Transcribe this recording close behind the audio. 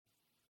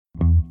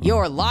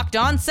Your Locked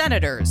On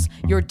Senators,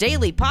 your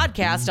daily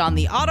podcast on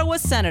the Ottawa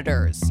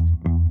Senators.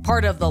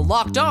 Part of the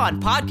Locked On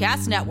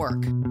Podcast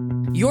Network.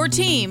 Your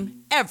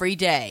team every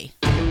day.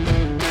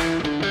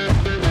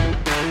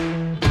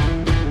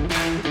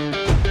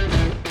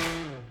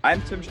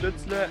 I'm Tim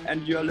Stützle,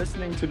 and you're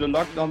listening to the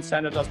Locked On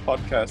Senators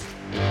podcast.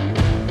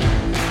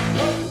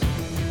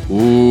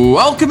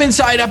 Welcome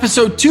inside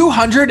episode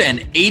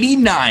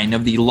 289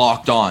 of the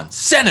Locked On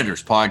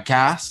Senators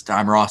podcast.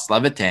 I'm Ross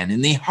Levitan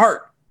in the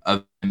heart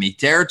of enemy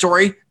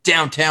territory,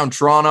 downtown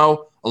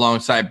Toronto,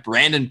 alongside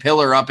Brandon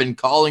Pillar up in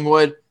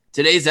Collingwood.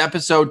 Today's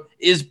episode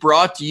is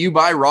brought to you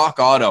by Rock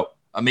Auto.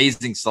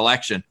 Amazing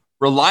selection,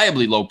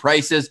 reliably low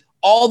prices,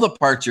 all the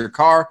parts your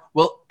car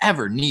will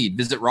ever need.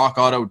 Visit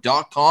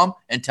rockauto.com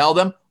and tell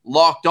them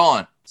Locked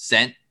On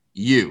sent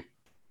you.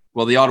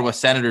 Well, the Ottawa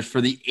Senators,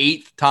 for the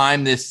 8th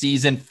time this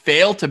season,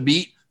 fail to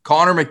beat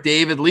Connor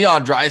McDavid,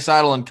 Leon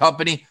Draisaitl and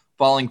company,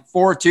 falling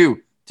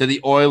 4-2 to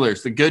the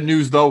Oilers. The good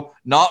news, though,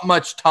 not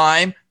much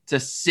time to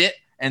sit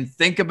and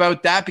think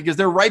about that because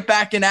they're right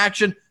back in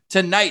action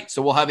tonight.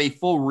 So we'll have a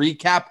full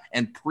recap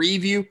and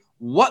preview.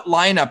 What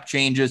lineup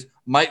changes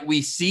might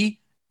we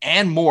see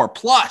and more?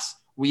 Plus,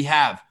 we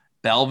have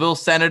Belleville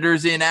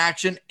Senators in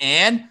action,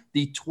 and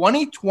the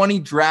 2020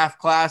 draft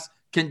class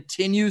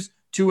continues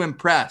to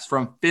impress,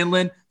 from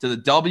Finland to the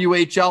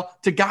WHL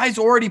to guys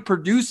already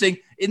producing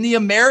in the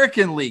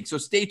American League. So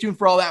stay tuned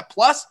for all that.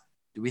 Plus,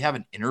 do we have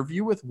an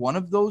interview with one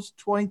of those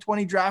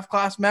 2020 draft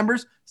class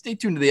members? Stay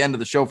tuned to the end of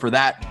the show for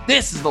that.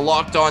 This is the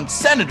Locked On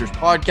Senators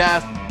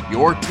podcast,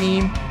 your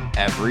team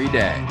every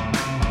day.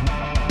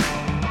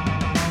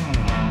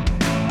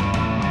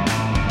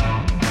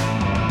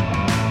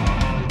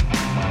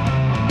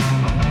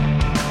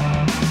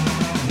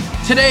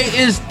 Today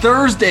is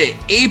Thursday,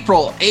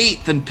 April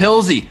 8th, and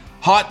Pilsy,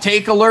 hot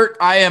take alert.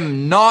 I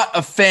am not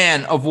a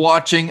fan of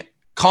watching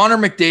Connor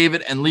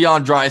McDavid and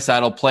Leon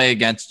Draisaitl play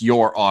against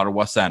your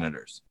Ottawa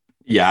Senators.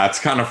 Yeah, it's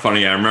kind of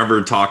funny. I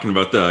remember talking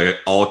about the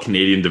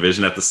all-Canadian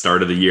division at the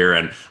start of the year,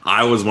 and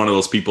I was one of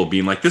those people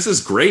being like, this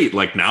is great.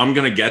 Like, now I'm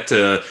going to get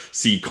to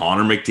see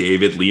Connor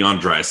McDavid,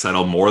 Leon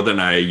Draisaitl more than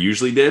I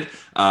usually did.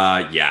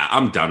 Yeah,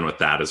 I'm done with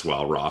that as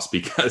well, Ross,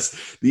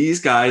 because these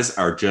guys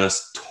are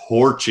just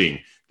torching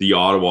the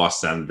Ottawa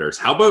Senators.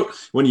 How about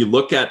when you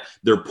look at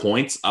their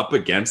points up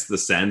against the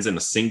Sens in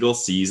a single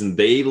season?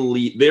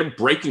 They're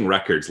breaking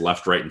records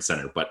left, right, and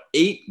center, but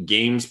 8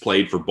 games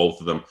played for both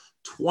of them.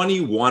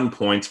 21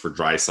 points for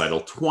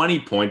Draisaitl, 20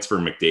 points for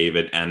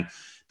McDavid. And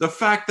the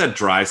fact that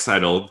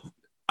Draisaitl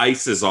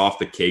ices off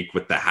the cake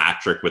with the hat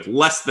trick with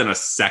less than a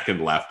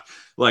second left,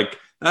 like,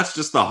 that's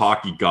just the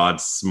hockey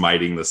gods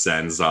smiting the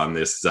Sens on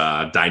this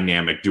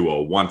dynamic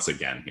duo once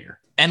again here.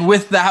 And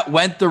with that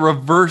went the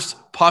reverse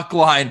puck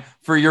line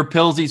for your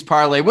Pilsies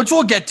parlay, which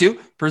we'll get to,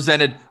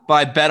 presented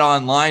by Bet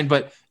Online.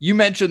 But you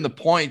mentioned the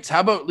points. How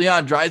about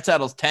Leon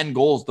Draisaitl's 10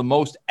 goals, the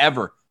most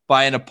ever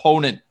by an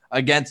opponent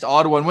against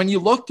Ottawa? And when you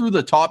look through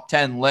the top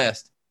 10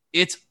 list,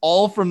 it's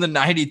all from the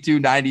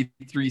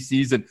 92-93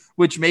 season,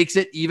 which makes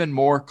it even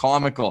more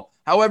comical.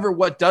 However,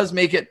 what does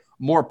make it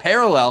more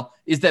parallel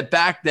is that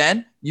back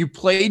then you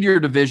played your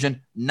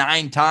division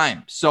 9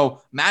 times.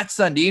 So Matt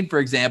Sundin, for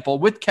example,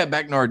 with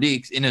Quebec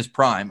Nordiques in his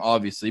prime,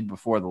 obviously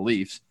before the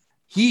Leafs,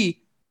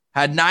 he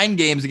had 9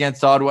 games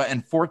against Ottawa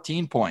and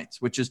 14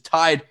 points, which is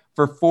tied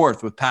for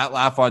 4th with Pat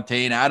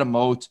LaFontaine, Adam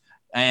Oates,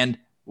 and,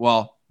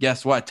 well,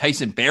 guess what?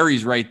 Tyson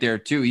Barrie's right there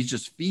too. He's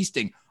just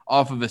feasting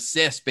off of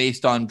assists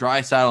based on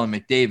Draisaitl and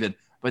McDavid,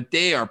 but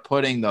they are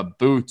putting the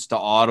boots to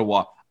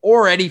Ottawa.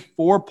 Already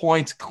 4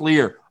 points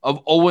clear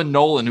of Owen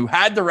Nolan, who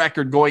had the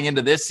record going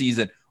into this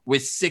season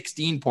with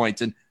 16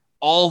 points. And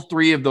all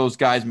 3 of those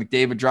guys,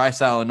 McDavid,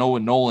 Draisaitl, and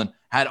Owen Nolan,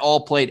 had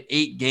all played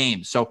 8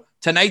 games. So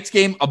tonight's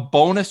game, a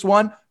bonus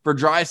one for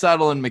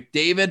Draisaitl and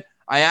McDavid.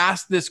 I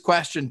asked this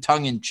question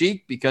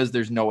tongue-in-cheek because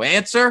there's no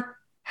answer.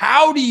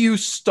 How do you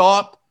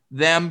stop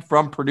them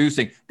from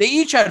producing? They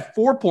each had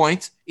 4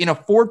 points in a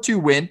 4-2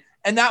 win,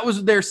 and that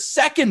was their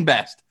second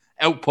best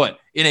output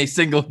in a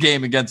single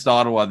game against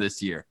Ottawa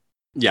this year.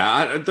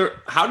 Yeah,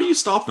 how do you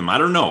stop them? I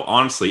don't know,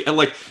 honestly. And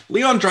like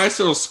Leon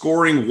Draisaitl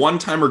scoring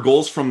one-timer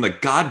goals from the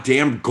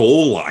goddamn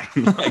goal line,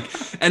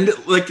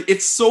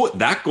 it's so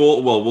that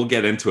goal. Well, we'll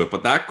get into it,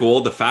 but that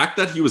goal, the fact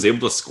that he was able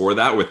to score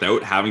that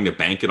without having to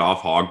bank it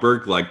off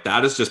Hogberg, like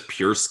that is just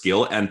pure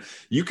skill, and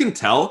you can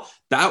tell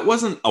that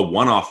wasn't a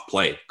one-off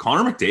play.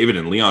 Connor McDavid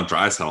and Leon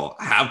Draisaitl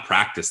have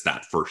practiced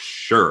that for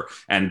sure,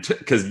 and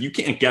because you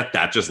can't get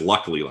that just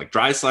luckily. Like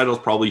Draisaitl's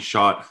probably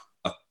shot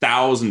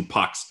 1,000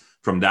 pucks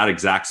from that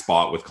exact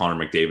spot with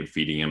Connor McDavid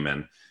feeding him.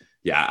 And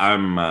yeah,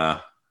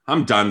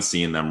 I'm done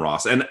seeing them,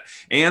 Ross. And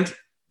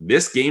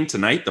this game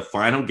tonight, the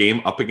final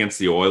game up against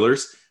the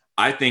Oilers,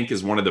 I think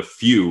is one of the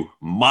few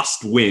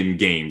must-win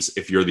games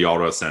if you're the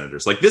Ottawa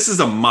Senators. Like, this is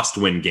a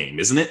must-win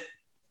game, isn't it?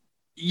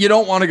 You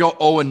don't want to go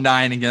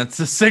 0-9 against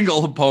a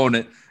single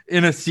opponent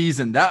in a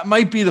season. That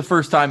might be the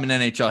first time in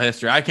NHL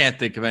history. I can't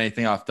think of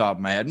anything off the top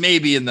of my head.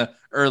 Maybe in the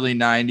early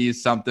 90s,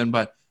 something,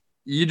 but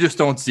you just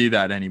don't see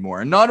that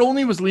anymore. And not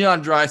only was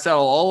Leon Draisaitl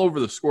all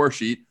over the score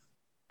sheet,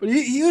 but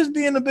he was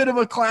being a bit of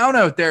a clown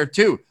out there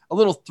too. A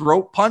little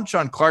throat punch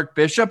on Clark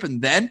Bishop,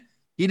 and then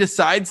he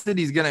decides that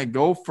he's going to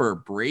go for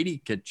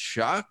Brady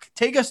Tkachuk.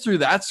 Take us through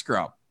that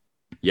scrum.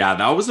 Yeah,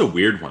 that was a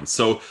weird one.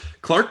 So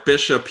Clark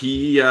Bishop,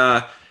 he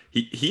had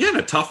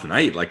a tough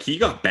night. Like, he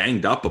got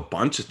banged up a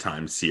bunch of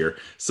times here.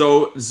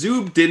 So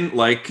Zub didn't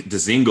like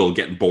Dzingel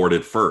getting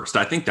boarded first.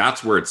 I think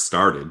that's where it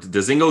started.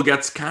 Dzingel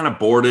gets kind of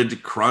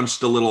boarded,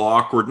 crunched, a little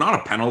awkward. Not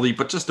a penalty,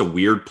 but just a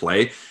weird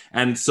play.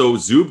 And so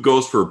Zub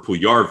goes for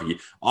Puljujarvi.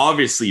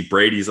 Obviously,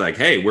 Brady's like,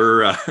 hey,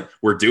 we're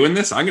doing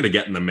this. I'm going to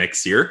get in the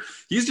mix here.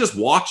 He's just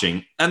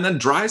watching. And then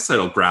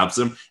Draisaitl grabs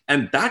him.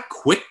 And that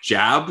quick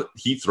jab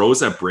he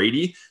throws at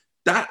Brady,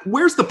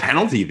 where's the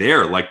penalty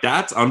there? Like,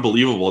 that's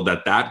unbelievable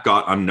that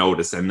got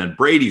unnoticed. And then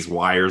Brady's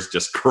wires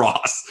just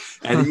cross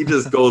and he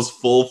just goes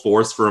full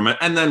force for him.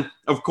 And then,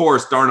 of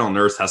course, Darnell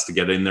Nurse has to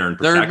get in there and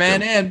protect him. Third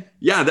man in.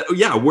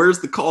 Yeah. Where's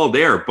the call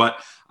there? But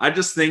I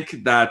just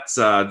think that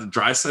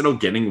Draisaitl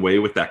getting away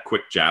with that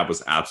quick jab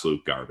was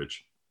absolute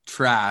garbage.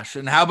 Trash.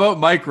 And how about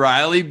Mike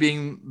Riley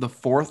being the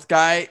fourth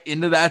guy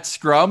into that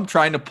scrum,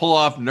 trying to pull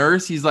off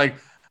Nurse? He's like,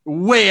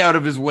 way out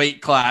of his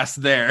weight class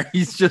there.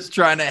 He's just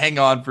trying to hang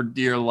on for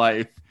dear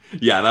life.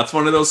 Yeah, that's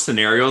one of those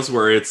scenarios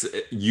where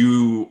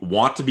you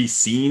want to be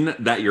seen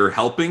that you're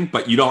helping,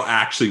 but you don't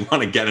actually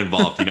want to get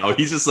involved.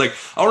 He's just like,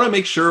 I want to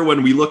make sure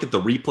when we look at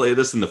the replay of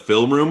this in the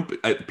film room,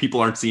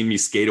 people aren't seeing me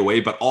skate away,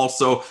 but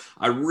also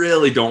I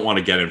really don't want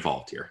to get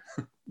involved here.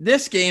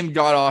 This game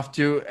got off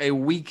to a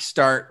weak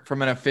start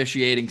from an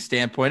officiating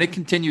standpoint. It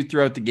continued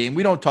throughout the game.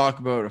 We don't talk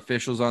about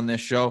officials on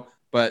this show,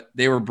 but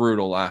they were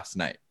brutal last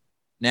night.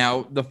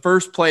 Now, the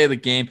first play of the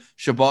game,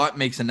 Chabot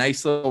makes a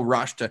nice little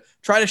rush to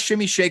try to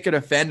shimmy shake a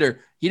defender.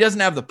 He doesn't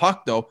have the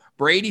puck, though.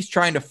 Brady's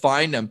trying to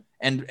find him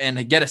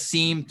and get a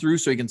seam through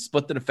so he can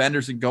split the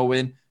defenders and go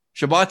in.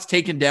 Chabot's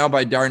taken down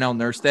by Darnell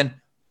Nurse. Then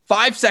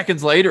 5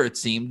 seconds later, it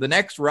seemed, the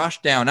next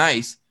rush down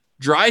ice,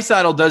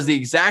 Draisaitl does the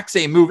exact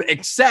same move,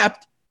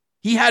 except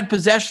he had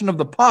possession of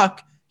the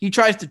puck. He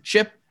tries to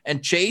chip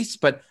and chase,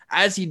 but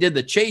as he did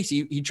the chase,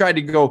 he tried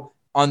to go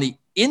on the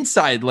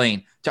inside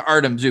lane to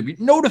Artem Zub.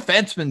 No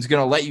defenseman's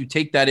going to let you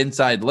take that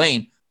inside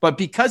lane, but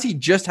because he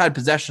just had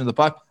possession of the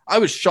puck, I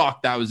was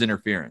shocked that was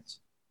interference.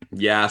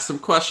 Yeah, some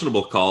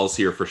questionable calls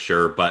here for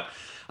sure, but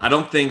I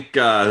don't think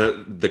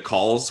the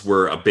calls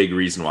were a big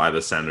reason why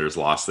the Senators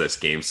lost this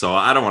game, so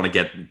I don't want to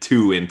get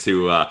too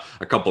into a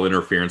couple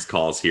interference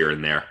calls here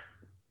and there.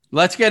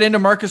 Let's get into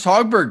Marcus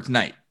Hogberg's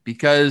night,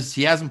 because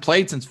he hasn't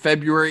played since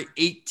February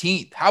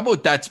 18th. How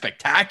about that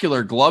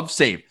spectacular glove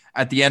save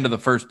at the end of the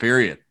first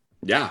period?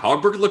 Yeah,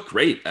 Hogberg looked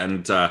great,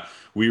 and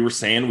we were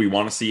saying we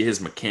want to see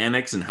his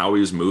mechanics and how he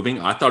was moving.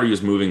 I thought he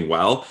was moving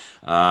well.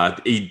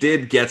 He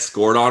did get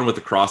scored on with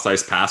the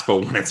cross-ice pass,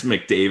 but when it's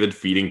McDavid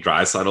feeding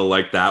Draisaitl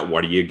like that,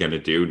 what are you going to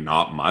do?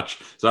 Not much.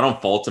 So I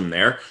don't fault him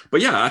there. But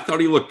yeah, I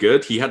thought he looked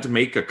good. He had to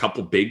make a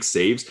couple big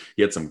saves.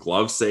 He had some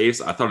glove saves.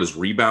 I thought his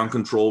rebound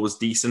control was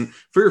decent.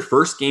 For your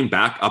first game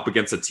back up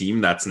against a team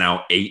that's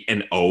now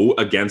 8-0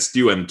 against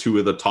you, and two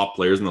of the top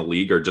players in the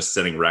league are just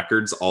setting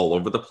records all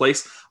over the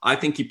place, I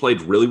think he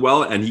played really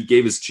well, and he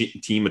gave his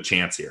team a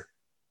chance here.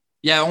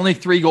 Yeah, only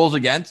 3 goals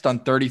against on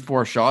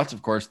 34 shots.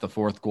 Of course, the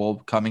fourth goal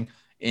coming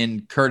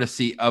in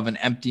courtesy of an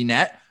empty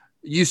net.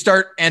 You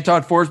start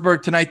Anton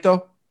Forsberg tonight,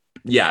 though?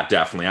 Yeah,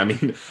 definitely. I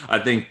mean, I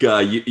think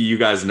you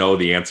guys know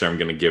the answer I'm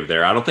going to give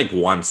there. I don't think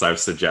once I've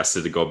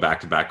suggested to go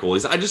back-to-back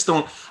goalies.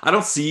 I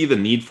don't see the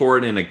need for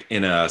it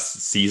in a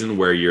season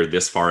where you're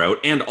this far out.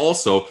 And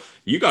also,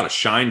 you got to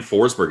shine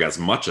Forsberg as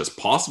much as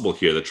possible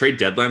here. The trade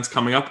deadline's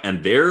coming up,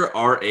 and there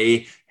are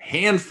a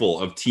handful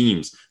of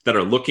teams that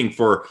are looking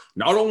for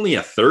not only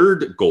a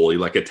third goalie,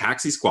 like a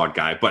taxi squad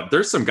guy, but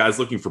there's some guys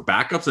looking for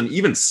backups and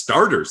even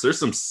starters. There's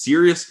some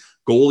serious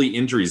goalie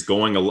injuries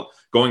going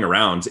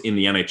around in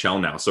the NHL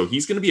now. So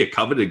he's going to be a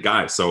coveted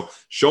guy. So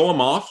show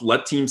him off,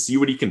 let teams see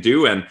what he can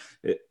do. And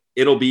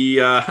it'll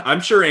be,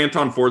 I'm sure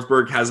Anton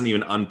Forsberg hasn't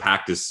even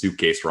unpacked his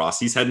suitcase, Ross.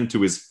 He's heading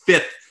to his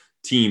 5th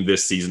team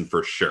this season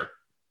for sure.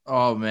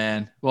 Oh,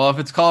 man. Well, if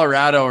it's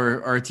Colorado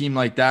or a team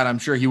like that, I'm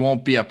sure he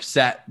won't be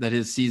upset that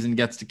his season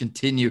gets to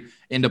continue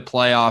into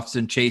playoffs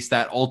and chase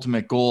that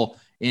ultimate goal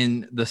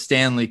in the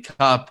Stanley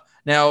Cup.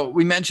 Now,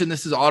 we mentioned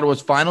this is Ottawa's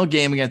final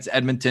game against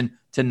Edmonton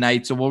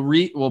tonight, so we'll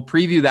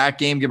preview that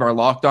game, give our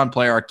Locked On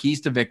player our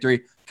keys to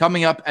victory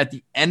coming up at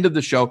the end of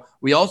the show.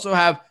 We also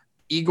have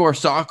Igor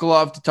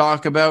Sokolov to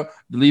talk about,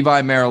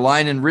 Levi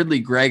Merrillainen, Ridley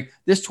Gregg.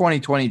 This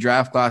 2020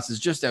 draft class is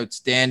just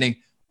outstanding.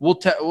 We'll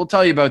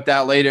tell you about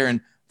that later.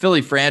 And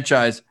Philly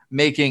franchise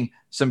making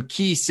some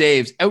key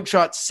saves,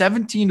 outshot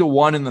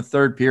 17-1 in the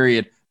third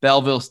period.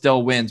 Belleville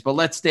still wins, but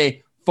let's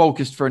stay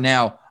focused for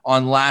now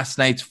on last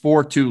night's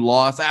 4-2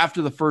 loss.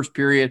 After the first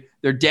period,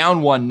 they're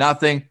down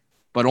 1-0,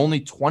 but only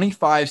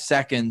 25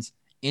 seconds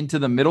into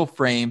the middle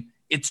frame,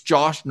 it's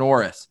Josh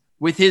Norris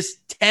with his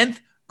 10th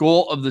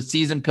goal of the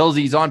season.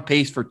 Pillsy's on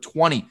pace for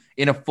 20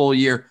 in a full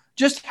year.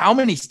 Just how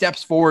many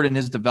steps forward in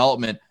his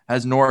development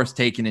has Norris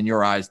taken in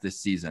your eyes this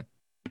season?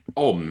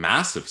 Oh,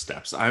 massive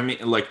steps. I mean,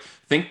 like,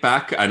 think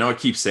back. I know I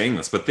keep saying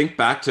this, but think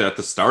back to at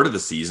the start of the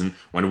season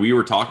when we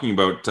were talking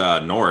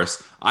about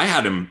Norris. I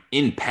had him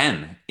in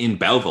Penn in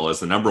Belleville as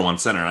the number one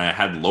center, and I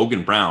had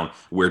Logan Brown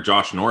where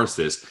Josh Norris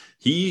is.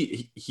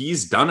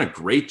 He's done a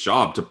great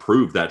job to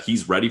prove that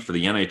he's ready for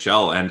the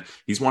NHL, and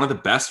he's one of the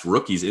best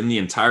rookies in the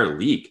entire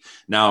league.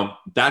 Now,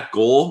 that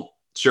goal,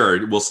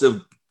 sure, we'll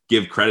still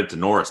give credit to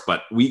Norris,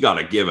 but we got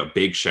to give a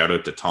big shout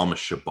out to Thomas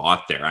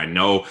Chabot there. I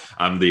know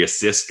I'm the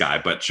assist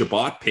guy, but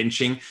Chabot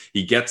pinching,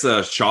 he gets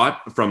a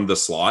shot from the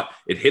slot.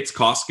 It hits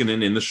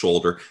Koskinen in the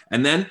shoulder,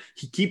 and then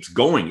he keeps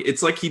going.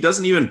 It's like he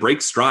doesn't even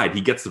break stride. He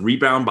gets the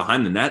rebound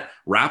behind the net,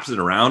 wraps it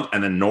around,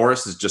 and then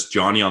Norris is just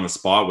Johnny on the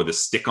spot with his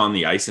stick on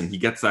the ice, and he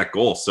gets that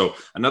goal. So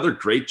another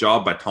great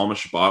job by Thomas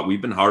Chabot. We've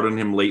been hard on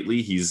him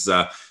lately. He's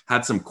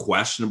had some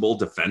questionable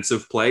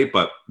defensive play,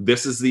 but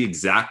this is the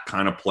exact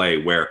kind of play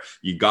where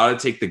you got to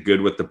take the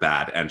good with the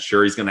bad. And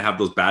sure, he's going to have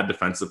those bad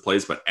defensive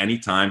plays, but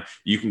anytime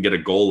you can get a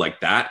goal like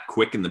that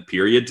quick in the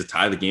period to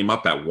tie the game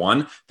up at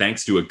 1,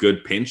 thanks to a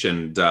good pinch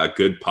and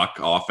good puck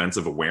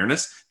offensive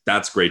awareness,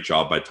 that's great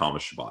job by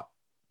Thomas Chabot.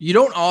 You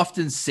don't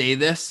often say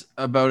this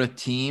about a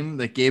team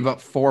that gave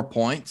up 4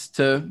 points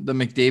to the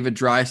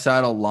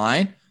McDavid-Draisaitl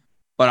line,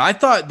 but I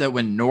thought that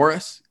when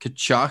Norris,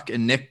 Tkachuk,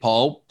 and Nick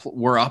Paul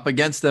were up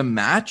against them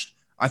matched,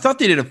 I thought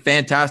they did a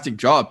fantastic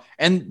job.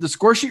 And the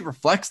score sheet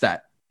reflects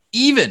that.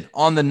 Even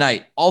on the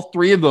night, all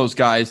 3 of those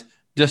guys,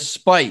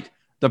 despite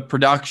the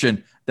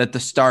production that the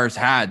Stars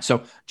had.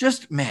 So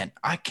just, man,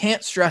 I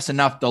can't stress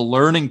enough the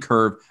learning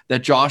curve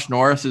that Josh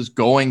Norris is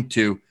going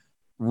to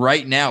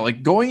right now.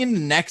 Like going into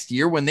next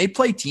year, when they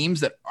play teams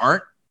that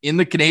aren't in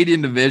the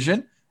Canadian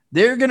division,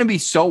 they're going to be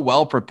so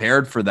well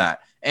prepared for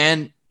that.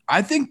 And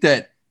I think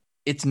that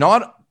it's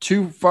not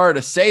too far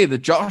to say that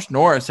Josh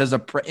Norris has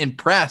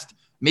impressed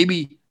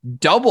maybe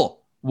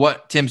double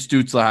what Tim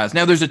Stützle has.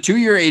 Now, there's a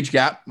 2-year age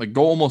gap, like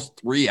go almost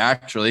 3,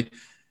 actually.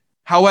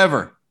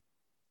 However,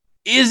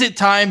 is it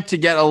time to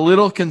get a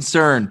little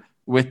concerned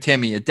with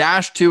Timmy? A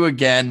 -2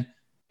 again,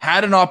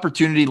 had an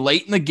opportunity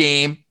late in the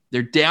game.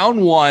 They're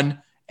down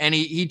 1, and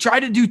he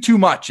tried to do too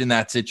much in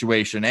that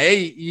situation.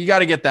 Hey, you got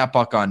to get that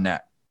puck on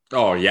net.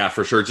 Oh, yeah,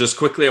 for sure. Just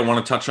quickly, I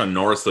want to touch on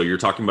Norris, though. You're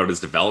talking about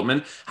his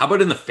development. How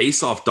about in the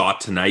faceoff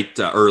dot tonight,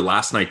 or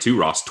last night too,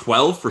 Ross?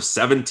 12 for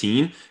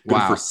 17,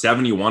 good for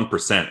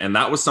 71%. And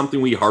that was something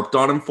we harped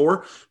on him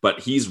for, but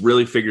he's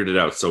really figured it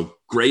out. So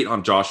great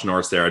on Josh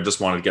Norris there. I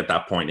just wanted to get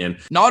that point in.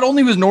 Not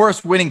only was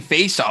Norris winning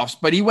faceoffs,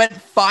 but he went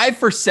 5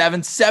 for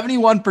 7,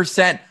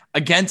 71%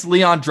 against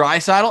Leon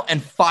Draisaitl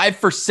and 5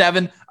 for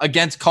 7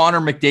 against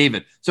Connor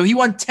McDavid. So he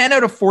won 10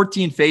 out of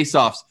 14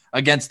 faceoffs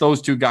against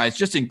those 2 guys.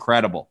 Just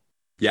incredible.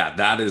 Yeah,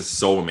 that is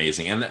so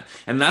amazing.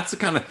 And that's the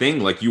kind of thing,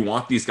 like, you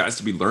want these guys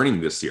to be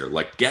learning this year.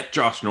 Like, get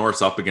Josh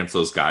Norris up against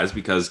those guys,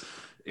 because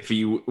if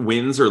he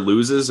wins or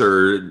loses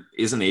or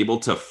isn't able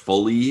to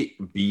fully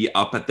be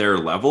up at their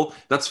level,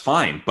 that's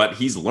fine. But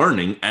he's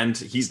learning, and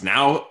he's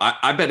now,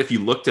 I bet if you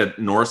looked at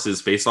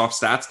Norris's faceoff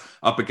stats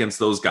up against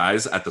those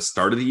guys at the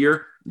start of the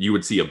year, you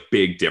would see a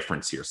big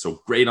difference here.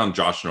 So great on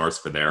Josh Norris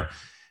for there.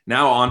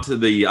 Now on to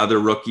the other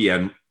rookie.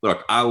 And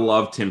look, I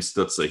love Tim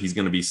Stützle. He's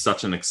going to be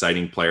such an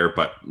exciting player,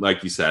 but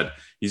like you said,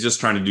 he's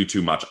just trying to do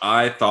too much.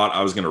 I thought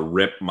I was going to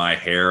rip my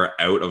hair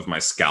out of my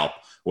scalp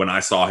when I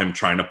saw him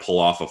trying to pull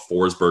off a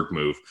Forsberg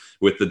move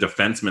with the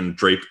defenseman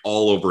draped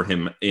all over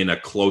him in a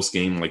close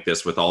game like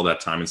this with all that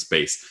time and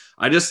space.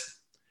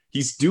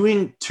 He's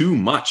doing too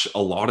much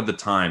a lot of the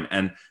time,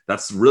 and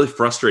that's really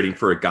frustrating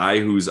for a guy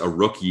who's a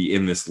rookie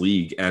in this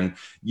league, and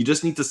you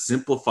just need to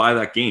simplify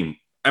that game.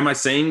 Am I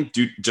saying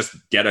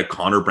just get a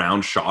Connor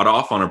Brown shot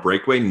off on a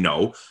breakaway?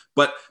 No,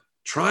 but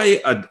try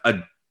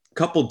a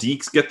couple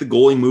dekes, get the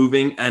goalie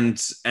moving,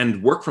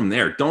 and work from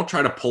there. Don't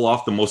try to pull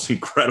off the most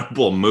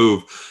incredible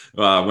move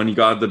when you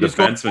got the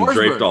defenseman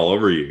draped all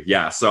over you.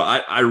 Yeah, so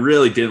I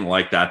really didn't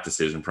like that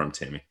decision from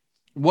Timmy.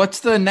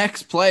 What's the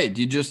next play? Do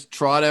you just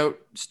trot out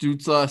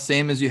Stützle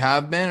same as you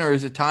have been, or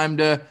is it time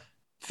to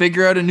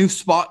figure out a new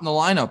spot in the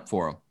lineup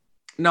for him?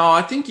 No,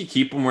 I think you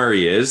keep him where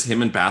he is.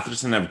 Him and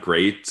Batherson have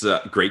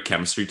great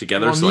chemistry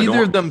together. Well, so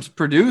neither of them's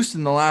produced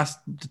in the last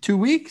 2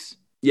 weeks.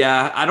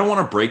 Yeah, I don't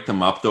want to break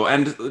them up, though.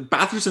 And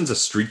Batherson's a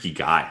streaky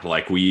guy.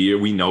 Like,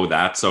 we know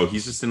that. So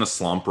he's just in a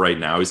slump right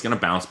now. He's going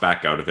to bounce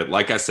back out of it.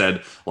 Like I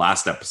said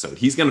last episode,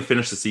 he's going to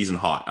finish the season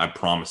hot. I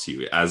promise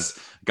you. As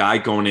a guy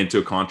going into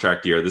a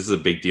contract year, this is a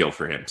big deal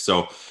for him.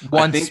 So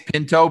once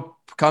Pinto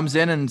comes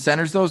in and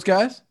centers those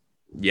guys?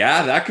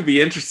 Yeah, that could be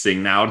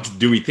interesting. Now,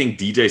 do we think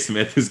DJ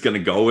Smith is going to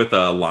go with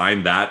a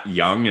line that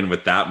young and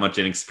with that much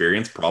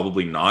inexperience?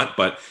 Probably not,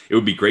 but it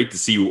would be great to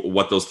see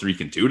what those 3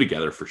 can do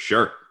together for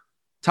sure.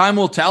 Time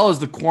will tell as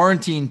the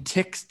quarantine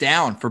ticks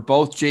down for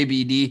both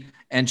JBD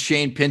and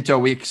Shane Pinto.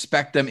 We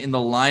expect them in the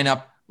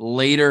lineup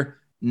later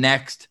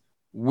next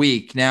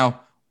week.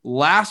 Now,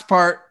 last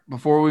part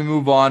before we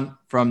move on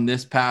from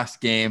this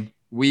past game,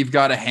 we've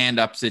got a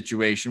hand-up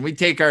situation. We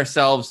take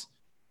ourselves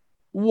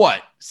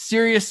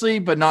seriously,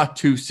 but not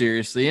too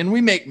seriously. And we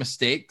make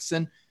mistakes.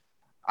 And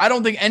I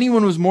don't think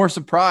anyone was more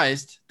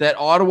surprised that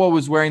Ottawa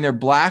was wearing their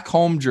black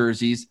home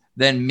jerseys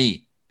than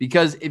me.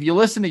 Because if you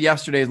listen to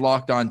yesterday's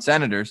Locked On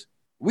Senators,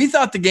 we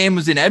thought the game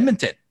was in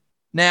Edmonton.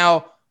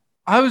 Now,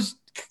 I was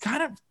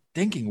kind of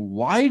thinking,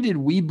 why did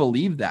we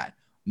believe that?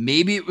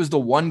 Maybe it was the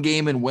one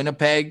game in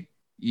Winnipeg.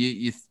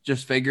 You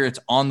just figure it's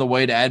on the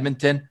way to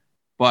Edmonton.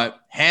 But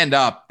hand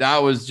up,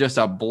 that was just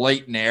a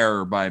blatant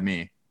error by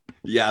me.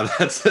 Yeah,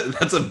 that's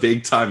a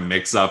big time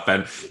mix up.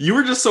 And you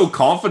were just so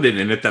confident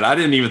in it that I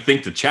didn't even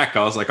think to check.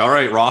 I was like, all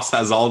right, Ross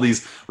has all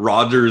these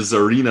Rogers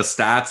Arena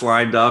stats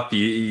lined up.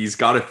 He's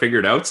got it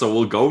figured out. So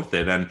we'll go with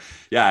it. And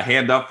yeah,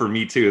 hand up for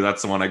me too.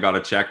 That's the one I got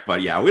to check.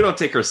 But yeah, we don't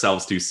take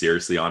ourselves too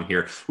seriously on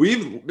here.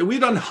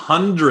 We've done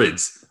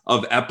hundreds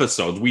of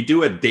episodes. We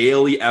do a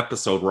daily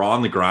episode. We're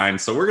on the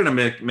grind. So we're going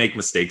to make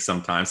mistakes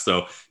sometimes.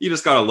 So you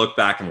just got to look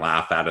back and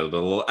laugh at it a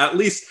little. At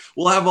least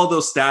we'll have all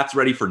those stats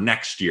ready for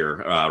next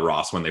year,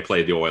 Ross, when they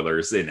play the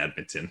Oilers in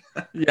Edmonton.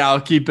 Yeah,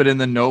 I'll keep it in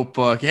the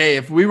notebook. Hey,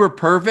 if we were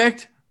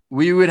perfect,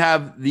 we would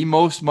have the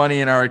most money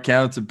in our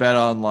accounts at Bet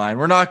Online.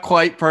 We're not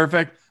quite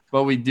perfect,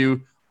 but we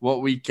do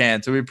what we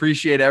can. So we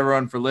appreciate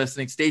everyone for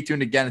listening. Stay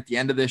tuned again at the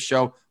end of this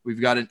show.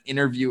 We've got an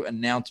interview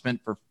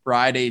announcement for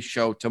Friday's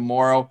show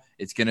tomorrow.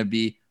 It's going to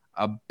be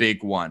a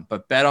big one.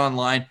 But Bet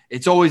Online,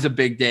 it's always a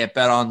big day at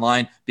Bet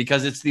Online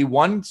because it's the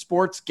one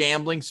sports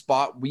gambling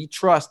spot we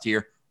trust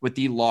here with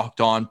the Locked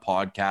On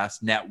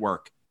Podcast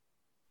Network.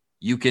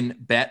 You can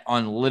bet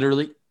on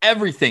literally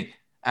everything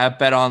at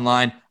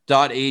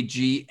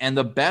betonline.ag. And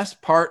the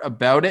best part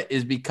about it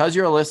is because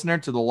you're a listener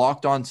to the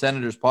Locked On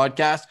Senators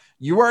podcast,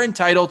 you are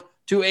entitled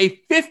to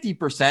a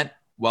 50%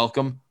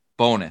 welcome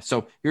bonus.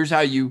 So here's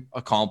how you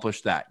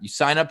accomplish that. You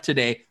sign up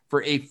today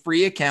for a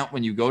free account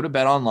when you go to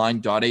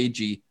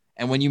betonline.ag.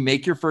 And when you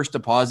make your first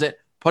deposit,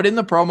 put in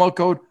the promo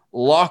code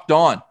Locked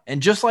On.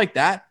 And just like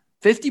that,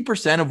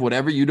 50% of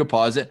whatever you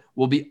deposit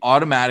will be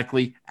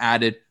automatically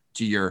added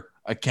to your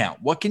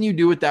account. What can you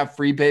do with that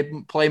free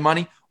play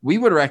money? We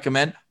would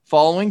recommend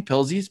following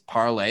Pilsey's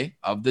parlay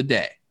of the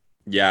day.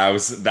 Yeah,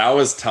 that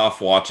was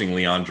tough watching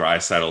Leon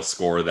Draisaitl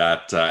score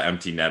that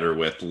empty netter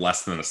with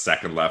less than a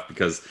second left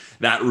because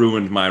that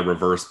ruined my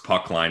reverse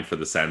puck line for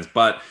the Sens.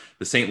 But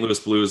the St. Louis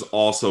Blues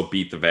also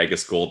beat the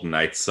Vegas Golden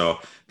Knights, so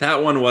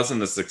that one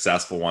wasn't a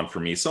successful one for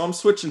me. So I'm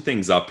switching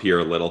things up here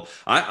a little.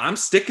 I'm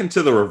sticking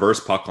to the reverse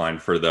puck line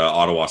for the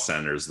Ottawa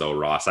Senators, though,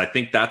 Ross. I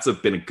think that's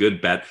been a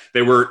good bet.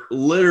 They were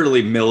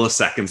literally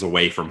milliseconds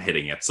away from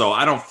hitting it, so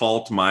I don't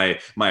fault my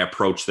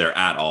approach there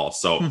at all.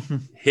 So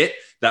hit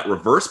that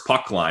reverse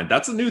puck line.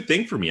 That's a new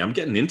thing for me. I'm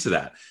getting into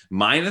that.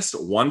 Minus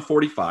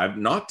 145,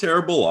 not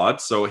terrible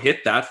odds. So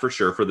hit that for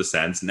sure for the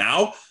Sens.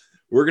 Now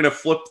we're going to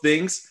flip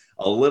things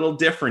a little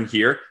different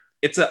here.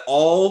 It's an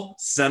all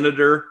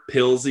Senator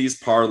Pilsey's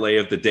parlay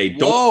of the day.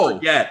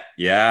 Don't forget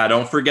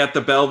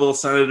the Belleville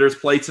Senators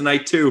play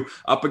tonight too,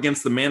 up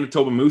against the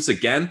Manitoba Moose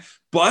again.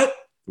 But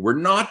we're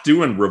not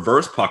doing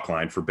reverse puck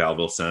line for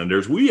Belleville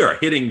Senators. We are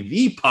hitting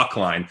the puck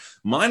line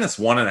minus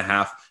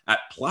 1.5 at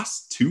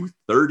plus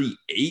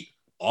 238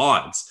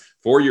 odds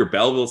for your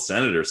Belleville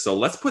Senators. So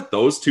let's put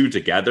those two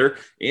together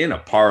in a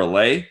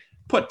parlay.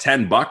 Put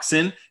 $10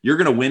 in, you're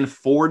going to win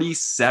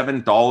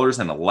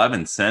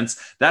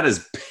 $47.11. That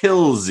is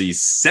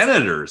Pilsey's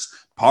Senators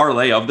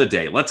parlay of the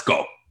day. Let's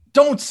go.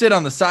 Don't sit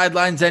on the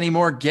sidelines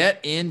anymore. Get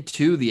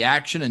into the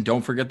action. And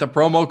don't forget the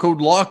promo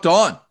code Locked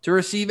On to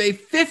receive a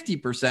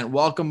 50%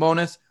 welcome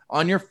bonus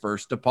on your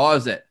first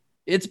deposit.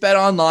 It's Bet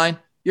Online,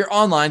 your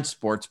online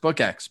sportsbook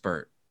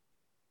expert.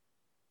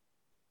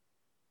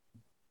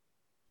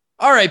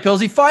 All right,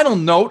 Pilsy, final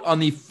note on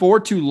the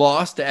 4-2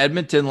 loss to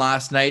Edmonton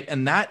last night,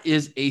 and that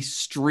is a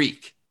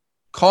streak.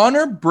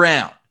 Connor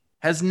Brown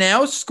has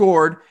now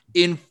scored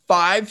in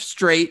 5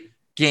 straight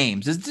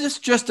games. Is this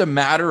just a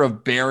matter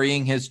of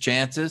burying his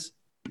chances?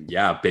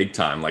 Yeah, big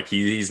time. Like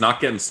he's not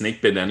getting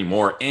snake bitten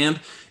anymore,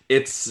 and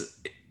it's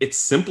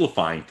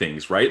simplifying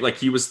things, right? Like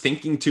he was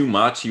thinking too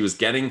much. He was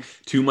getting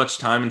too much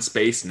time and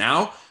space.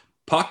 Now,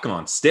 puck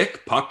on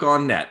stick, puck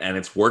on net, and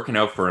it's working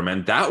out for him.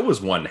 And that was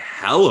one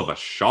hell of a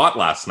shot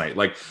last night.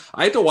 Like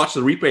I had to watch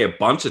the replay a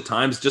bunch of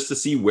times just to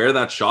see where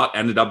that shot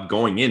ended up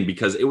going in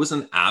because it was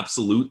an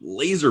absolute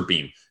laser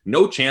beam.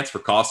 No chance for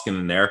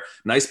Koskinen there.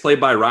 Nice play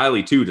by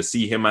Riley too to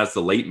see him as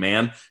the late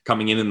man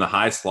coming in the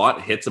high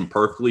slot, hits him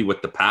perfectly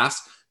with the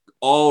pass.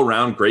 All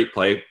around great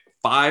play.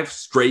 5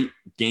 straight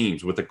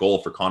games with a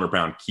goal for Connor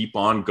Brown. Keep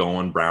on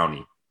going,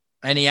 Brownie.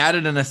 And he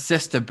added an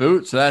assist to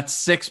boot, so that's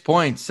 6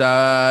 points.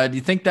 Do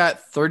you think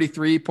that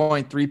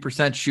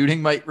 33.3%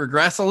 shooting might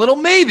regress a little?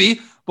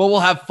 Maybe, but we'll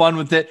have fun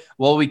with it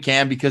while we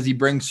can because he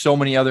brings so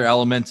many other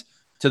elements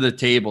to the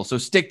table. So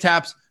stick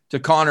taps to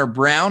Connor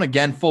Brown.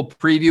 Again, full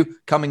preview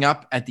coming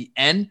up at the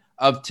end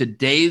of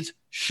today's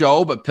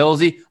show. But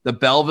Pilsy, the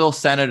Belleville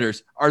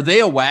Senators, are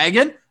they a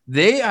wagon?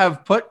 They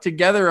have put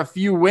together a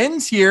few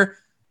wins here.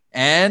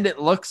 And it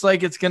looks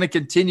like it's going to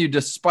continue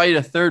despite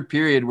a third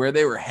period where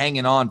they were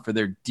hanging on for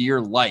their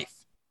dear life.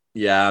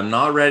 Yeah, I'm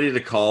not ready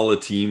to call a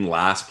team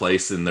last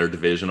place in their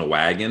division a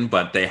wagon,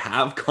 but they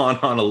have gone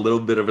on a little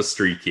bit of a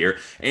streak here,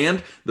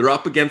 and they're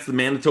up against the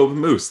Manitoba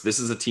Moose. This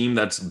is a team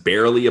that's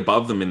barely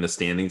above them in the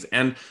standings,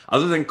 and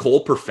other than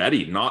Cole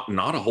Perfetti,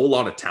 not a whole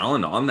lot of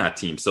talent on that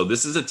team. So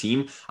this is a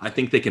team I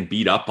think they can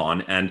beat up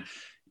on, and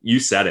you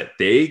said it.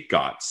 They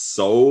got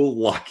so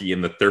lucky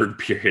in the third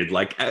period,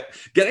 like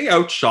getting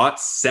outshot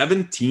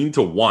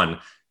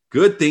 17-1.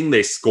 Good thing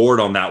they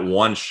scored on that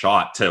one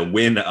shot to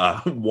win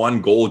a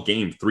 1-goal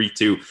game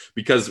 3-2,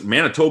 because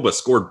Manitoba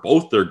scored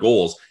both their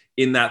goals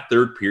in that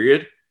third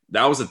period.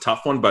 That was a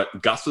tough one,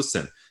 but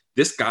Gustafsson,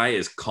 this guy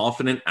is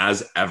confident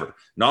as ever.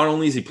 Not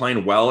only is he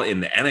playing well in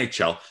the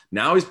NHL,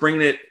 now he's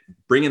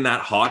bringing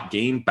that hot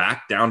game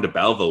back down to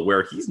Belleville,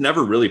 where he's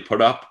never really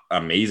put up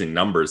amazing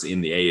numbers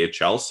in the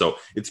AHL. So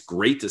it's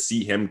great to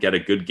see him get a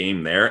good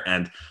game there.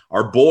 And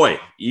our boy,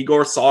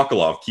 Igor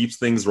Sokolov, keeps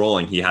things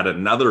rolling. He had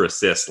another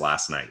assist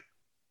last night.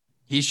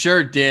 He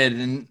sure did.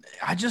 And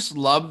I just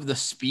love the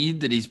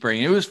speed that he's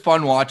bringing. It was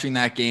fun watching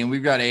that game.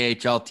 We've got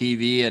AHL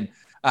TV,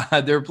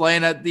 and they're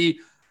playing at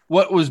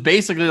what was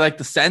basically like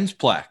the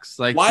Sensplex.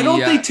 Like, why don't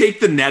they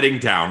take the netting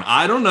down?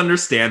 I don't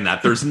understand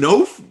that. There's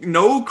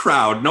no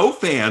crowd, no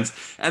fans,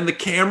 and the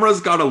camera's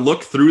got to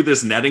look through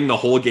this netting the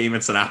whole game.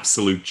 It's an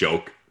absolute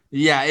joke.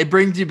 Yeah, it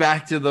brings you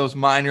back to those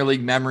minor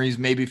league memories.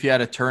 Maybe if you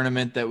had a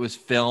tournament that was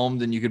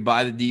filmed and you could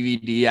buy the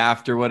DVD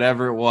after,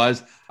 whatever it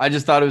was. I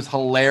just thought it was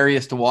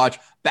hilarious to watch.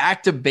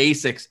 Back to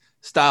basics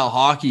style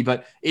hockey,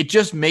 but it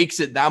just makes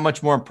it that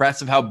much more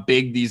impressive how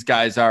big these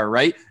guys are,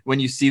 right? When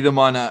you see them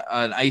on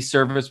an ice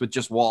surface with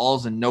just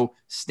walls and no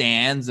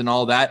stands and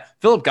all that.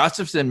 Philip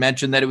Gustafsson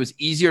mentioned that it was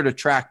easier to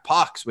track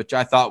pucks, which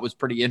I thought was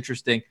pretty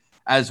interesting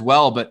as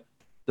well. But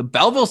the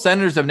Belleville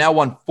Senators have now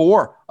won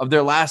 4 of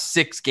their last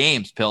 6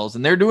 games, Pills,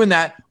 and they're doing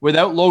that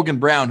without Logan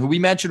Brown, who we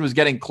mentioned was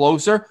getting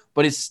closer,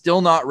 but is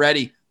still not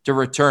ready to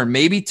return.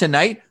 Maybe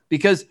tonight,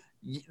 because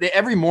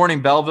every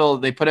morning Belleville,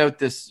 they put out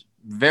this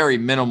very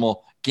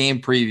minimal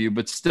game preview,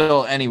 but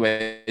still,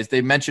 anyways,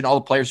 they mentioned all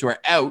the players who are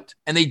out,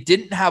 and they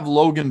didn't have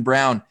Logan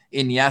Brown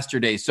in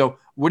yesterday. So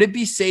would it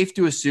be safe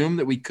to assume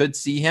that we could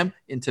see him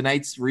in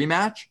tonight's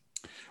rematch?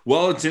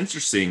 Well, it's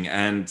interesting.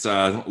 And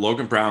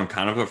Logan Brown,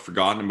 kind of a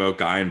forgotten about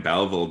guy in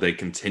Belleville. They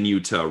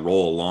continue to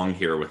roll along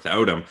here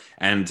without him.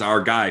 And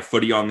our guy,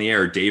 Footy on the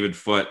Air, David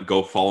Foote,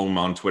 go follow him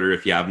on Twitter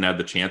if you haven't had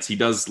the chance. He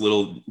does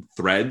little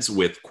threads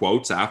with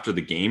quotes after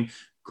the game.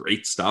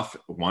 Great stuff.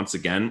 Once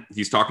again,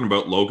 he's talking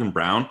about Logan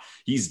Brown.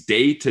 He's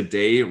day to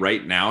day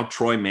right now.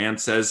 Troy Mann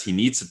says he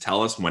needs to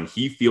tell us when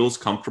he feels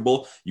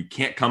comfortable. You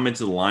can't come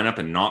into the lineup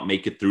and not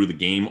make it through the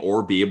game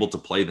or be able to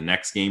play the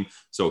next game.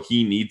 So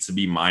he needs to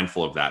be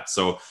mindful of that.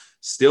 So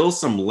still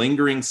some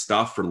lingering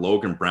stuff for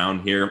Logan Brown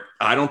here.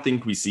 I don't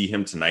think we see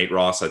him tonight,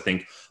 Ross. I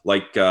think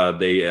like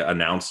they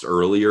announced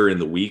earlier in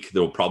the week,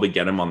 they'll probably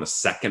get him on the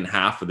second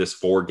half of this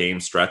 4-game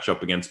stretch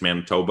up against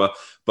Manitoba.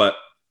 But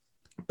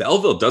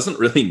Belleville doesn't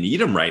really need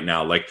him right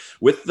now. Like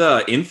with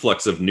the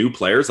influx of new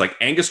players, like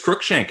Angus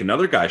Crookshank,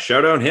 another guy,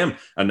 shout out him,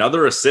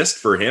 another assist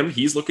for him.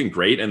 He's looking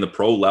great in the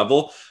pro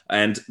level.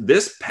 And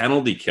this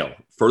penalty kill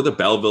for the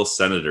Belleville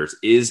Senators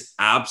is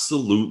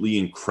absolutely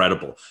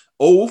incredible.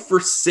 0 for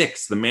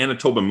 6, the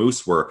Manitoba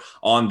Moose were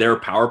on their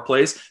power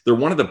plays. They're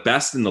one of the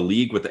best in the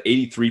league with the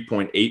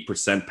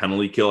 83.8%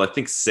 penalty kill. I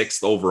think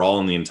 6th overall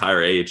in the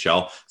entire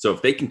AHL. So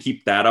if they can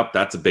keep that up,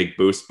 that's a big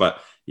boost. But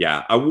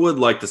yeah, I would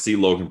like to see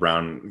Logan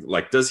Brown.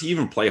 Like, does he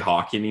even play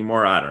hockey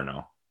anymore? I don't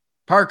know.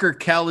 Parker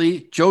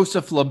Kelly,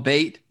 Joseph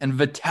Labate, and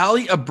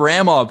Vitaly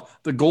Abramov,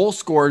 the goal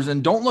scorers.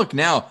 And don't look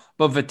now,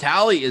 but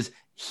Vitaly is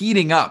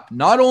heating up.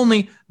 Not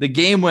only the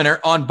game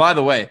winner on, by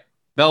the way,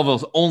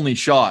 Belleville's only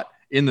shot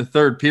in the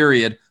third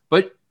period,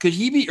 but could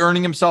he be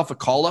earning himself a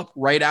call-up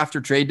right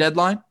after trade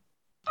deadline?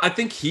 I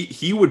think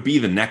he would be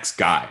the next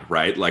guy,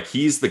 right? Like,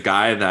 he's the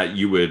guy that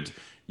you would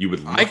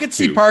I could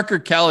see Parker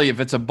Kelly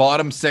if it's a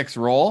bottom 6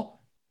 role.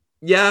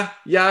 Yeah,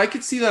 I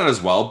could see that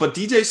as well. But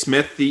DJ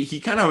Smith, he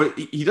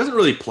doesn't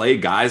really play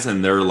guys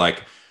in their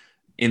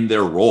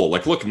role.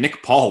 Like, look,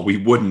 Nick Paul, we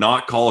would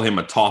not call him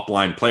a top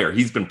line player.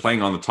 He's been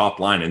playing on the top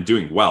line and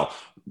doing well.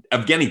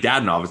 Evgeny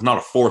Dadonov is not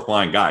a 4th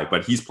line guy,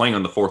 but he's playing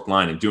on the 4th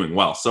line and doing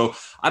well. So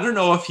I don't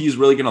know if he's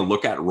really going to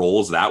look at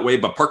roles that way,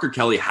 but Parker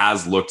Kelly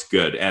has looked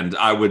good. And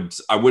I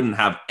wouldn't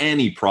have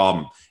any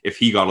problem if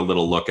he got a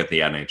little look at the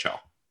NHL.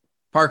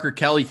 Parker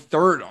Kelly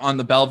 3rd on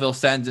the Belleville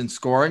Sens in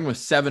scoring with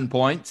 7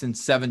 points in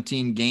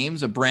 17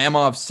 games.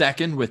 Abramov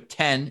 2nd with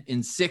 10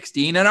 in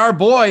 16. And our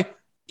boy,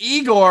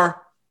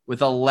 Igor,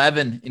 with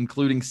 11,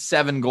 including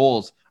 7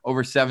 goals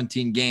over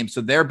 17 games.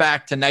 So they're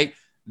back tonight.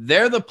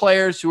 They're the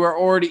players who are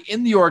already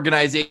in the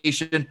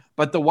organization,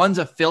 but the ones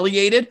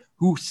affiliated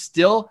who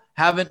still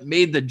haven't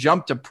made the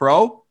jump to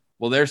pro,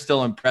 well, they're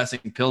still impressing.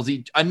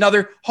 Pilsy,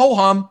 another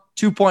ho-hum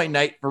 2-point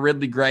night for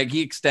Ridley Gregg. He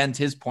extends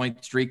his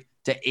point streak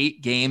to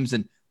 8 games,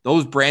 and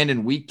those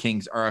Brandon Wheat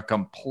Kings are a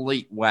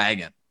complete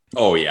wagon.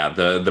 Oh, yeah.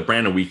 The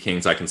Brandon Wheat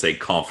Kings, I can say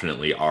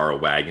confidently, are a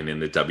wagon in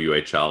the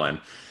WHL. And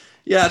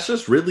Yeah, it's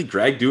just Ridley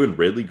Gregg doing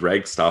Ridley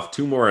Gregg stuff.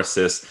 2 more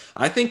assists.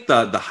 I think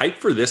the hype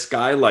for this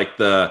guy, like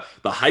the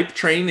hype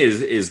train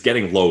is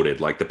getting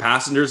loaded. Like the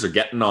passengers are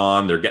getting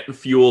on, they're getting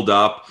fueled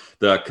up.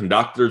 The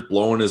conductor's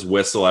blowing his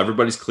whistle.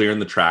 Everybody's clearing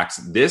the tracks.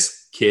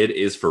 This kid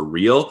is for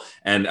real.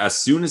 And as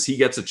soon as he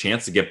gets a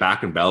chance to get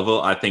back in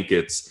Belleville, I think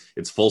it's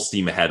full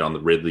steam ahead on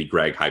the Ridley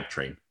Gregg hype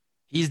train.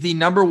 He's the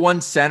number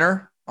 1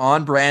 center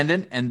on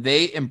Brandon, and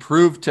they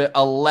improved to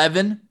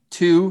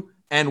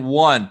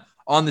 11-2-1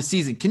 on the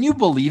season. Can you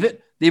believe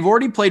it? They've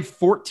already played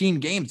 14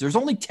 games. There's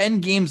only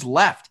 10 games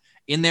left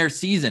in their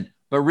season,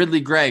 but Ridley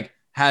Gregg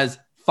has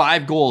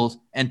 5 goals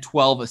and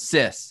 12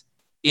 assists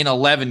in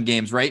 11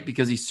 games, right?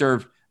 Because he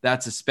served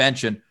that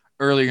suspension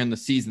earlier in the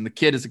season. The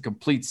kid is a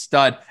complete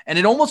stud, and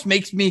it almost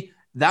makes me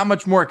that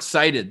much more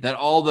excited that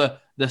all the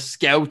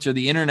scouts, or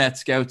the internet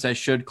scouts, I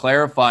should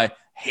clarify,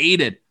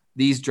 hated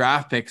these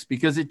draft picks,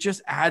 because it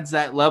just adds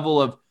that level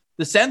of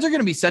the Sens are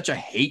going to be such a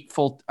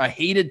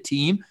hated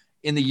team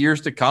in the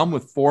years to come,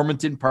 with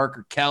Formanton,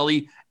 Parker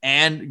Kelly,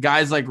 and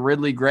guys like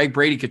Ridley Gregg,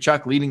 Brady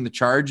Tkachuk leading the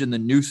charge in the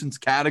nuisance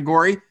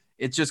category.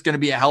 It's just going to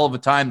be a hell of a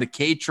time. The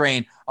K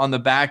train on the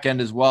back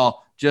end as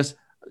well. Just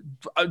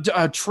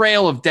a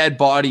trail of dead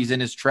bodies in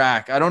his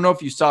track. I don't know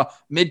if you saw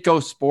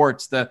Midco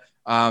Sports, the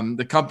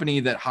company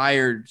that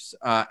hires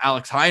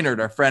Alex Heinert,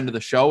 our friend of the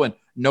show, and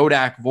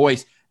Nodak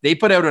Voice. They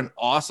put out an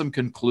awesome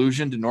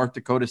conclusion to North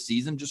Dakota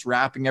season, just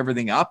wrapping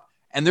everything up.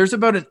 And there's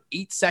about an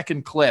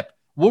 8-second clip.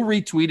 We'll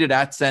retweet it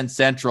at Sens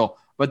Central,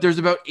 but there's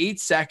about 8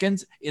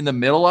 seconds in the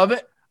middle of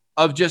it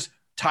of just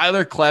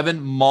Tyler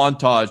Kleven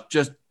montage,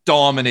 just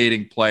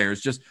dominating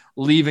players, just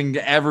leaving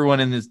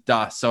everyone in this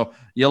dust. So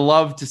you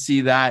love to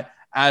see that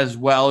as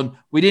well. And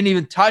we didn't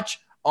even touch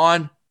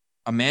on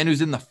a man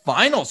who's in the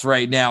finals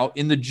right now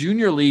in the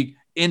junior league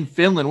in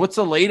Finland. What's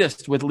the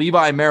latest with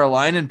Levi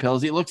Merilainen,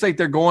 Pilsy? It looks like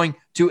they're going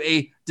to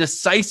a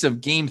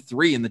decisive Game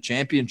 3 in the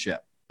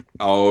championship.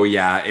 Oh,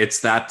 yeah.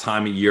 It's that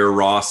time of year,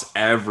 Ross.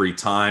 Every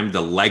time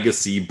the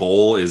Legacy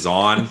Bowl is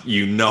on,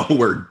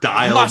 we're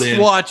dialed in.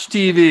 Must-watch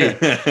TV.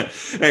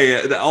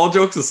 Hey, all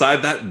jokes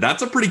aside,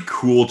 that's a pretty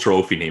cool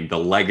trophy name, the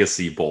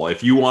Legacy Bowl.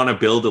 If you want to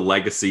build a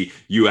legacy,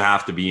 you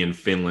have to be in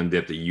Finland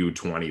at the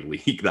U20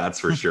 League, that's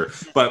for sure.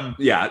 But,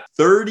 yeah,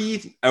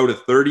 30 out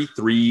of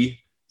 33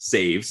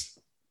 saves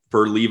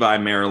for Levi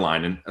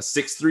Merilainen, a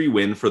 6-3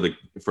 win for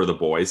the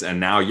boys. And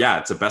now,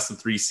 it's a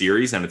best-of-3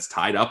 series, and it's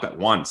tied up at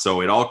 1.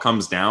 So it all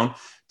comes down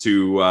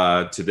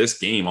to this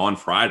game on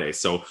Friday.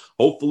 So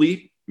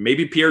hopefully,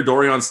 maybe Pierre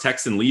Dorion's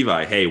texting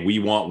Levi, hey, we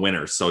want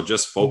winners. So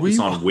just focus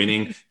on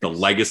winning the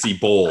Legacy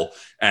Bowl,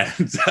 and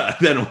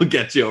then we'll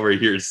get you over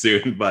here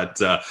soon. But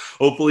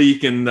hopefully you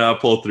can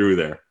pull through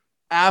there.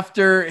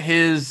 After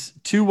his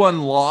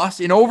 2-1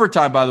 loss in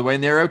overtime, by the way,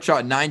 and they were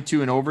outshot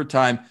 9-2 in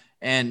overtime,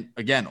 and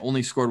again,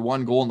 only scored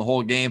 1 goal in the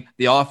whole game.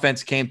 The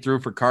offense came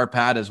through for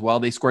Karpat as well.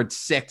 They scored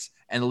 6,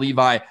 and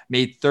Levi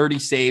made 30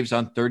 saves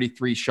on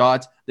 33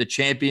 shots. The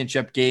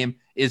championship game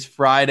is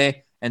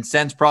Friday. And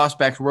Sens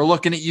prospects, we're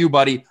looking at you,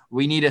 buddy.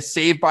 We need a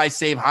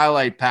save-by-save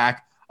highlight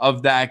pack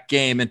of that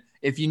game. And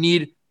if you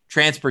need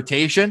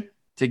transportation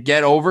to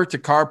get over to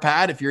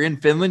Karpat, if you're in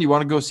Finland, you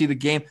want to go see the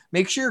game,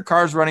 make sure your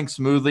car's running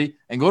smoothly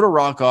and go to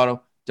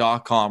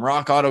RockAuto.com.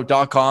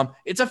 RockAuto.com.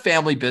 It's a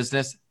family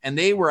business, and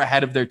they were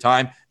ahead of their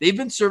time. They've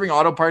been serving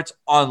auto parts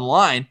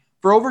online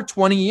for over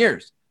 20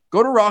 years.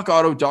 Go to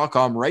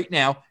RockAuto.com right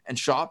now and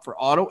shop for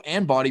auto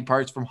and body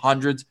parts from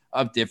hundreds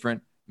of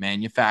different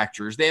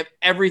manufacturers. They have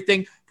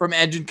everything from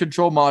engine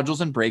control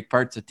modules and brake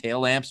parts to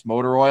tail lamps,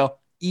 motor oil,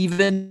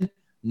 even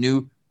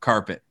new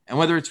carpet. And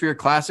whether it's for your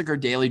classic or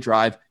daily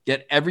drive,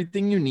 get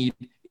everything you need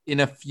in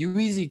a few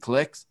easy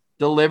clicks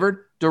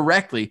delivered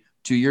directly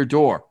to your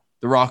door.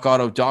 The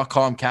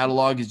RockAuto.com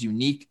catalog is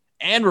unique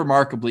and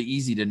remarkably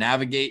easy to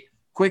navigate.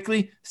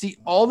 Quickly see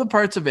all the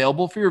parts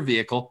available for your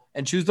vehicle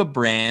and choose the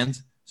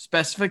brands,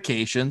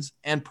 specifications,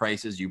 and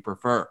prices you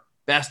prefer.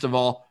 Best of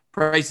all,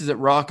 prices at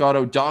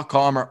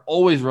RockAuto.com are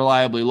always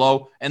reliably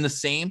low, and the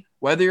same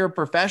whether you're a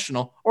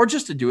professional or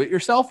just a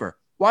do-it-yourselfer.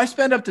 Why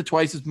spend up to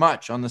twice as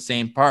much on the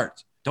same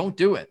parts? Don't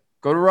do it.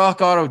 Go to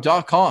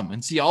RockAuto.com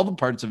and see all the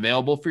parts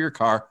available for your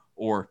car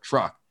or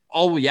truck.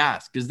 All we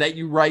ask is that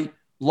you write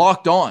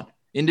Locked On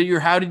into your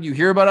How Did You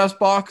Hear About Us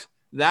box.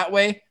 That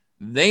way,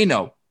 they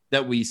know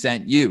that we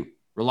sent you.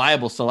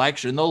 Reliable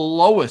selection, the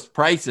lowest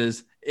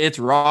prices. It's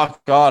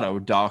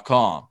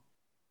RockAuto.com.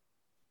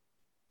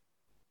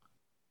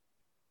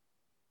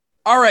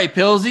 All right,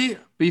 Pilsy,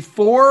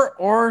 before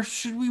or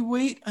should we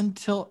wait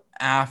until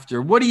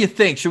after? What do you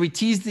think? Should we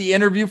tease the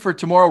interview for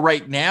tomorrow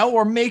right now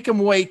or make him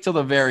wait till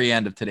the very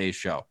end of today's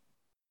show?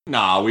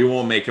 Nah, we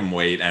won't make him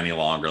wait any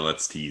longer.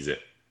 Let's tease it.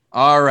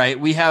 All right,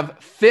 we have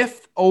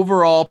 5th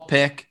overall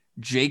pick,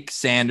 Jake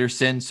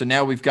Sanderson. So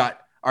now we've got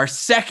our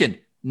second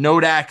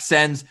Nodak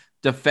Sens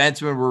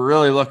defenseman. We're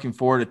really looking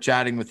forward to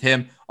chatting with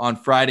him on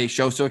Friday's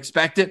show. So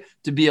expect it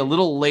to be a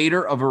little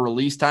later of a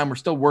release time. We're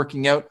still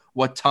working out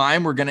what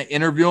time we're going to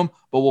interview him,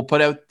 but we'll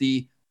put out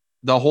the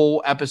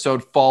whole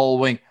episode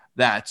following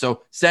that.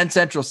 So Send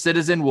Central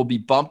Citizen will be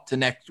bumped to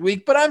next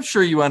week, but I'm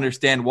sure you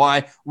understand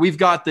why. We've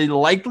got the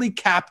likely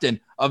captain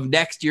of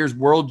next year's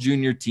World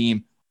Junior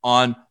team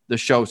on the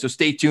show. So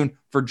stay tuned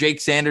for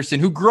Jake Sanderson,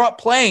 who grew up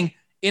playing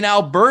in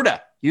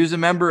Alberta. He was a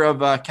member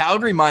of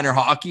Calgary minor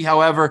hockey.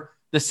 However,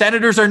 the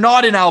Senators are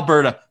not in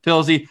Alberta,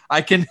 Pilsy.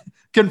 I can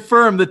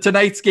confirm that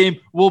tonight's game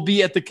will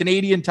be at the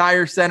Canadian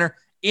Tire Center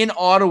in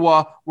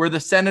Ottawa, where the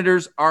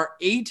Senators are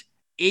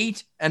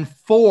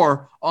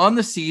 8-4 on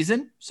the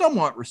season.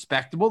 Somewhat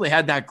respectable. They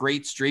had that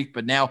great streak,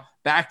 but now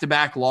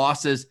back-to-back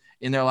losses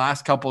in their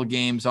last couple of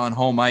games on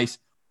home ice.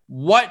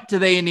 What do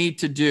they need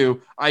to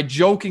do? I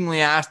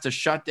jokingly asked to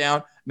shut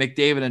down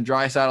McDavid and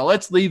Draisaitl.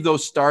 Let's leave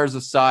those stars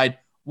aside.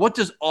 What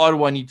does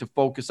Ottawa need to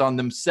focus on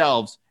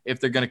themselves if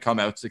they're going to come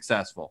out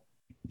successful?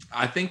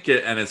 I think,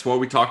 and it's what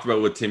we talked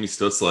about with Timmy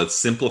Stützle, it's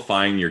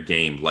simplifying your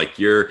game. Like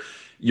you're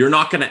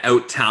not going to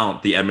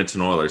out-talent the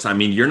Edmonton Oilers. I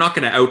mean, you're not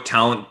going to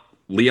out-talent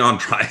Leon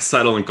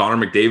Draisaitl and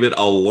Connor McDavid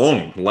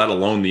alone, let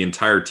alone the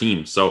entire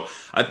team. So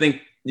I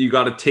think you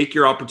got to take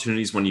your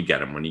opportunities when you get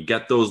them. When you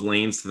get those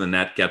lanes to the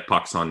net, get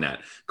pucks on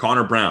net.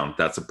 Connor Brown,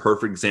 that's a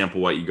perfect example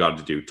of what you got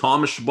to do.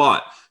 Thomas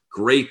Chabot,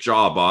 great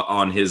job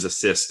on his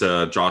assist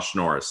to Josh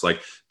Norris.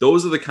 Like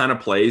those are the kind of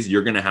plays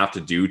you're going to have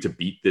to do to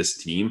beat this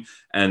team.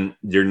 And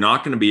you're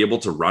not going to be able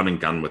to run and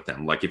gun with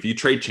them. Like if you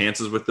trade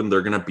chances with them,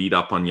 they're going to beat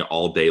up on you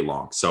all day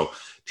long. So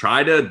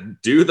try to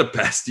do the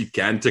best you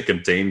can to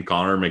contain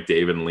Connor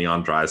McDavid and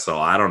Leon Draisaitl.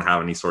 I don't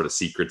have any sort of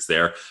secrets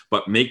there,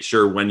 but make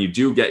sure when you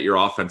do get your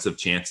offensive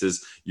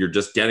chances, you're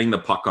just getting the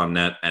puck on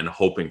net and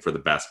hoping for the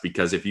best.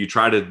 Because if you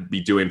try to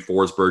be doing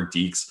Forsberg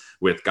deeks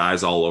with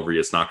guys all over you,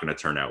 it's not going to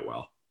turn out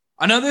well.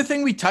 Another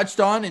thing we touched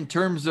on in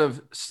terms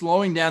of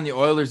slowing down the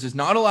Oilers is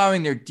not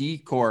allowing their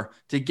D-core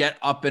to get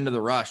up into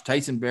the rush.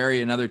 Tyson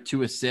Barrie, another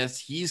 2 assists.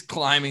 He's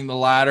climbing the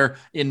ladder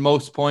in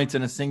most points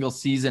in a single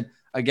season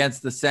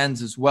against the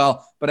Sens as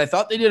well. But I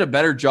thought they did a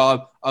better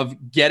job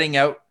of getting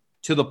out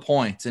to the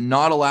points and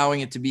not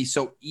allowing it to be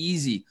so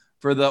easy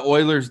for the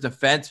Oilers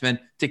defensemen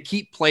to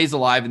keep plays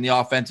alive in the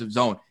offensive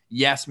zone.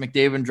 Yes,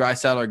 McDavid and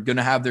Draisaitl are going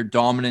to have their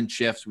dominant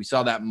shifts. We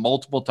saw that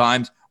multiple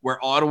times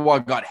where Ottawa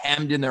got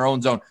hemmed in their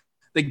own zone.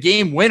 The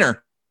game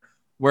winner,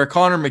 where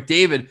Connor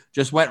McDavid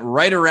just went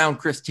right around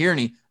Chris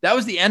Tierney, that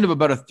was the end of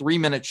about a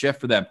 3-minute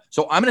shift for them.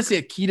 So I'm going to say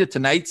a key to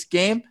tonight's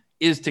game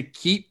is to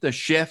keep the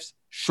shifts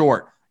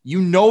short. You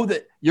know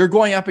that you're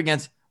going up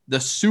against the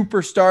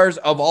superstars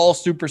of all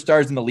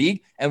superstars in the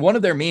league, and one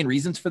of their main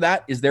reasons for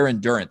that is their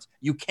endurance.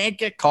 You can't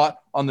get caught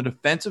on the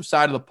defensive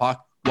side of the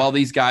puck while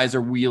these guys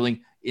are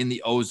wheeling in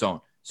the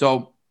O-zone.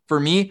 So for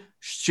me,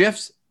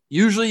 shifts,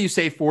 usually you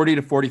say 40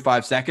 to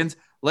 45 seconds.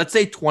 Let's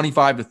say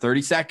 25 to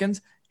 30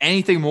 seconds.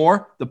 Anything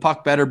more, the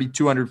puck better be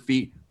 200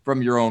 feet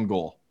from your own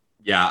goal.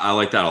 Yeah, I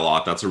like that a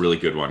lot. That's a really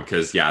good one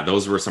because, yeah,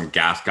 those were some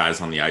gas guys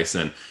on the ice,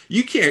 and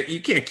you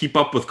can't keep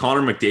up with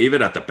Connor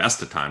McDavid at the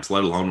best of times,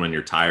 let alone when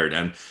you're tired.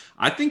 And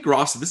I think,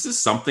 Ross, this is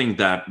something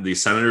that the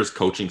Senators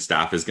coaching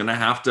staff is going to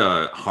have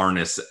to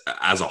harness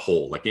as a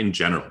whole, like in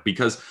general,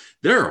 because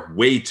there are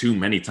way too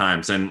many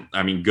times. And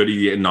I mean,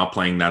 Goody not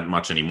playing that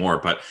much anymore,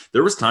 but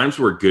there was times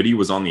where Goody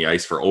was on the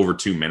ice for over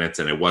 2 minutes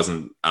and it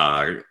wasn't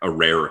a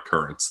rare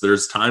occurrence.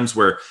 There's times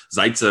where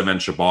Zaitsev and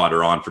Chabot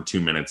are on for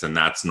 2 minutes and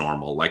that's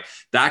normal. Like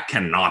that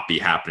cannot be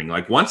happening.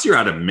 Like once you're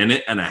at a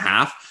minute and a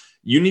half,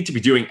 you need to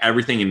be doing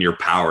everything in your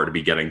power to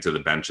be getting to the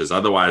benches.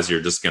 Otherwise, you're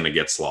just going to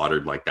get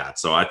slaughtered like that.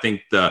 So I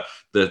think the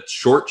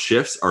short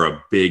shifts are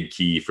a big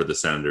key for the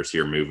Senators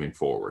here moving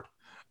forward.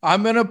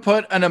 I'm going to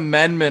put an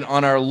amendment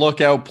on our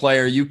lookout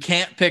player. You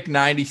can't pick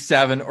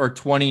 97 or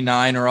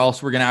 29 or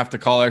else we're going to have to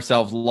call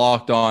ourselves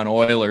Locked On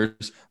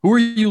Oilers. Who are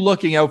you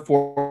looking out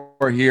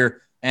for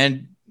here?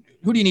 And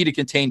who do you need to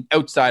contain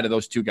outside of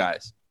those two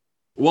guys?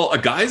 Well, a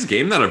guy's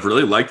game that I've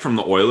really liked from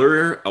the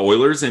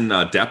Oilers in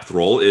depth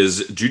role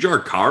is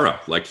Jujhar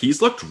Khaira. Like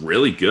he's looked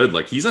really good.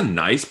 Like he's a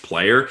nice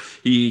player.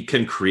 He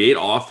can create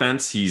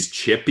offense. He's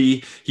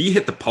chippy. He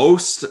hit the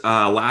post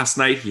last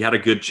night. He had a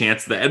good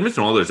chance. The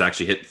Edmonton Oilers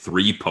actually hit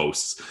 3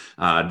 posts.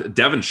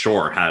 Devon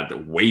Shore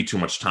had way too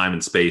much time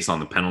and space on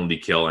the penalty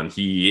kill, and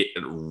he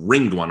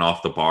ringed one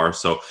off the bar.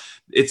 So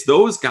it's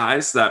those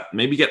guys that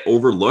maybe get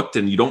overlooked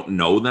and you don't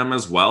know them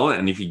as well.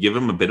 And if you give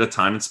them a bit of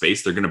time and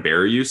space, they're going to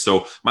bury you.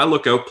 So my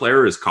lookout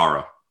player is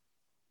Khaira.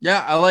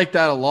 Yeah, I like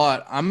that a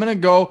lot. I'm going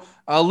to go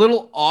a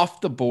little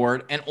off the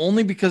board, and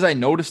only because I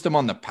noticed him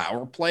on the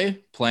power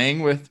play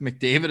playing with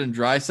McDavid and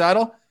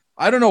Draisaitl.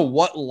 I don't know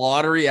what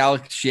lottery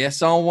Alex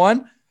Chiasson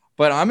won,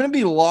 but I'm going to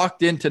be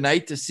locked in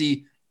tonight to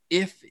see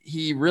if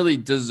he really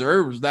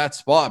deserves that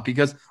spot.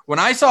 Because when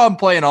I saw him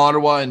play in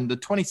Ottawa in the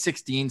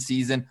 2016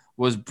 season,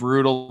 was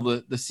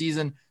brutal. The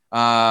season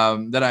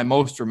that I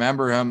most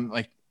remember him,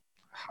 like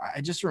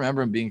I just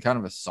remember him being kind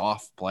of a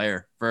soft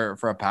player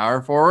for a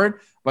power forward,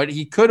 but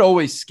he could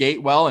always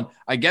skate well. And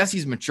I guess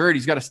he's matured.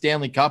 He's got a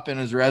Stanley Cup in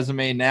his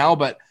resume now,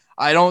 but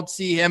I don't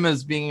see him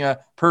as being a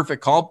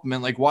perfect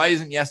complement. Like why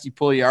isn't Jesse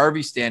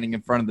Puljujarvi standing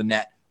in front of the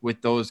net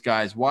with those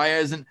guys? Why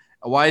isn't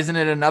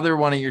it another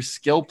one of your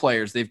skill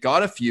players? They've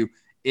got a few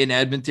in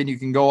Edmonton. You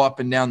can go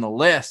up and down the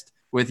list.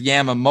 with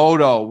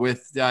Yamamoto,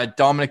 with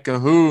Dominic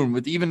Cahoon,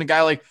 with even a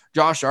guy like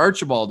Josh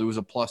Archibald, who was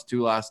a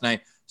 +2 last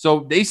night.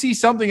 So they see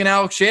something in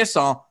Alex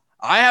Chiasson.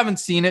 I haven't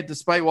seen it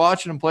despite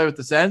watching him play with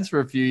the Sens for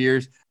a few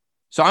years.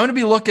 So I'm going to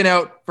be looking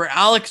out for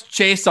Alex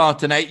Chiasson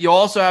tonight. You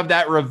also have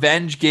that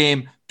revenge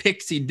game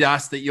pixie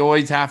dust that you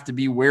always have to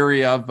be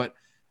wary of. But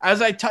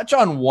as I touch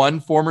on one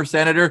former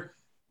Senator,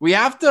 we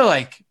have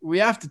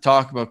to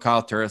talk about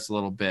Kyle Turris a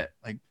little bit.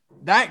 Like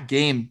that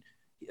game,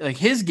 like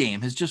his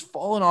game has just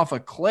fallen off a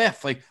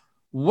cliff. Like,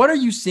 what are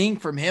you seeing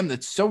from him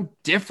that's so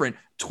different?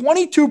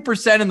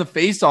 22% in the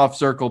faceoff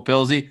circle,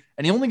 Pilsy,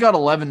 and he only got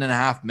 11 and a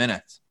half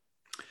minutes.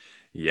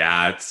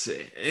 Yeah,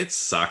 it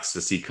sucks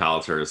to see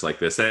Kyle Turris like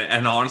this.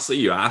 And honestly,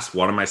 you ask,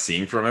 what am I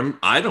seeing from him?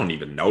 I don't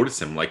even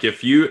notice him. Like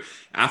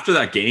after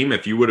that game,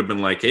 if you would have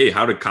been like, hey,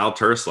 how did Kyle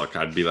Turris look?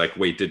 I'd be like,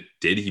 wait,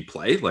 did he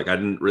play? Like, I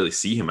didn't really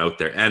see him out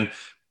there. And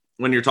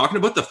when you're talking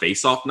about the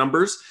faceoff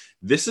numbers,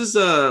 this is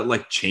a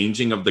like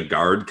changing of the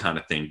guard kind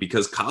of thing,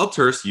 because Kyle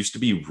Turris used to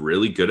be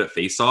really good at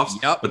faceoffs.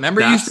 Yep. But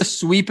remember, he used to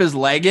sweep his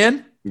leg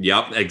in?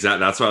 Yep, exactly.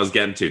 That's what I was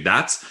getting to.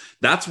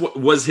 That's what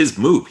was his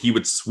move. He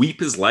would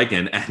sweep his leg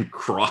in, and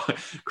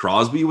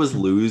Crosby was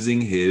losing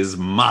his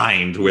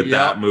mind with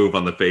that move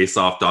on the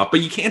faceoff dot.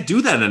 But you can't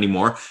do that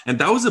anymore. And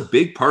that was a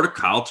big part of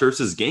Kyle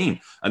Turris's game.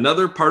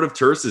 Another part of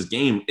Turris's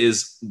game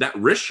is that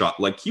wrist shot.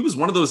 Like, he was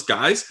one of those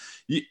guys,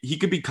 he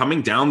could be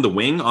coming down the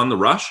wing on the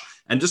rush,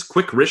 and just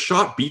quick wrist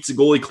shot, beats a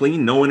goalie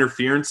clean, no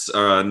interference,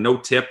 no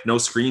tip, no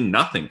screen,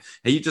 nothing.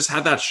 And he just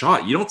had that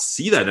shot. You don't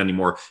see that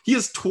anymore. He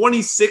has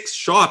 26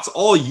 shots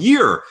all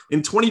year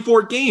in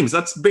 24 games.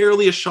 That's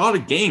barely a shot a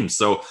game.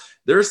 So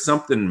there's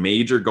something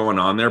major going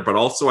on there. But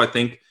also, I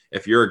think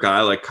if you're a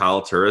guy like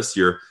Kyle Turris,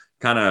 you're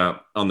kind of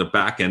on the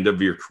back end of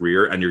your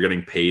career and you're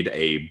getting paid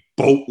a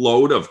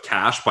boatload of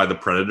cash by the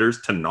Predators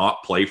to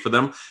not play for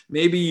them.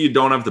 Maybe you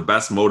don't have the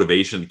best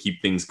motivation to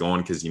keep things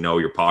going because you know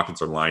your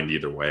pockets are lined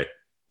either way.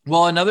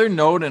 Well, another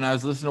note, and I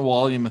was listening to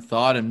Wally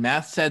Mathod, and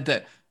Matt said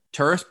that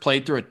Turris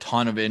played through a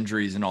ton of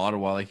injuries in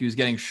Ottawa. Like, he was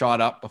getting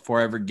shot up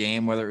before every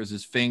game, whether it was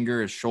his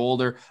finger, his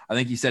shoulder. I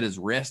think he said his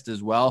wrist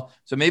as well.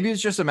 So maybe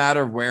it's just a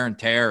matter of wear and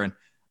tear. And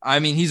I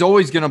mean, he's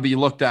always going to be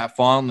looked at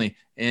fondly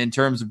in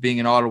terms of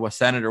being an Ottawa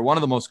Senator. One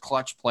of the most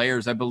clutch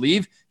players. I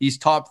believe he's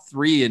top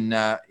 3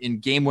 in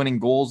game-winning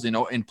goals in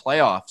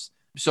playoffs.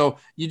 So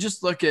you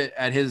just look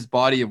at his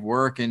body of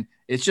work, and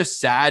it's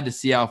just sad to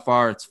see how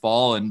far it's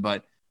fallen.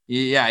 But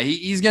yeah,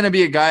 he's going to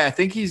be a guy. I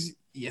think he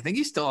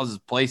still has his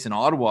place in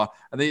Ottawa.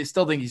 I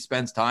still think he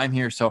spends time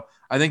here. So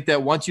I think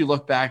that once you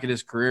look back at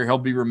his career, he'll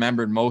be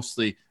remembered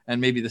mostly,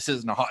 and maybe this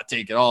isn't a hot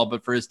take at all,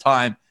 but for his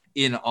time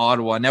in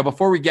Ottawa. Now,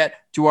 before we get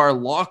to our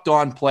locked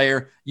on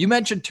player, you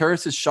mentioned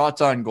Turris' shots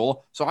on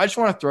goal. So I just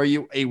want to throw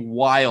you a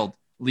wild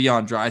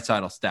Leon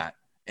Draisaitl stat.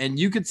 And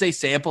you could say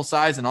sample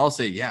size, and I'll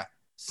say, yeah,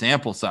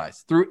 sample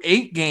size. Through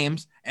 8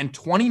 games and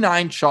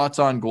 29 shots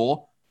on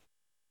goal,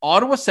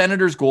 Ottawa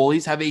Senators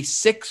goalies have a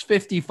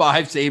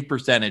 .655 save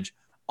percentage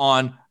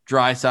on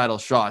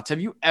Draisaitl shots. Have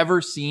you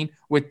ever seen,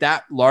 with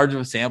that large of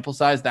a sample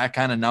size, that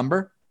kind of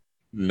number?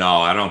 No,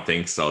 I don't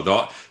think so.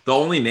 The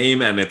only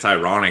name, and it's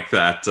ironic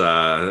that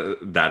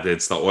that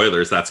it's the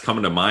Oilers that's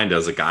coming to mind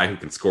as a guy who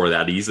can score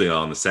that easily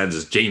on the Sens,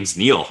 is James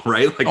Neal,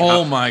 right? Like,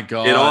 oh my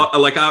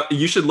god!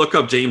 You should look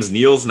up James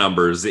Neal's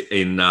numbers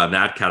in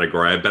that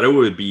category. I bet it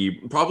would be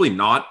probably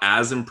not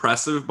as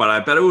impressive, but I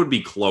bet it would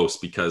be close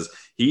because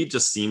he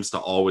just seems to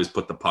always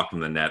put the puck in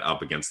the net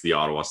up against the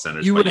Ottawa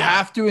Senators. You would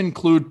have to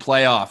include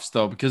playoffs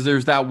though, because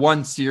there's that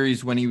one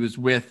series when he was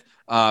with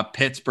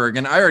Pittsburgh,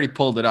 and I already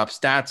pulled it up.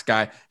 Stats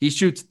guy, he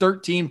shoots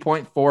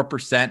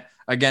 13.4%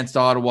 against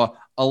Ottawa,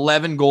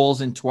 11 goals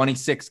in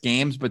 26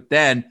 games. But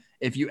then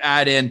if you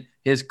add in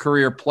his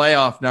career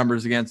playoff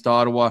numbers against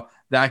Ottawa,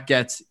 that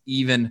gets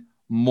even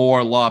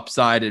more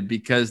lopsided,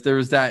 because there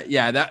was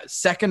that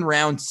second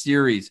round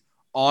series,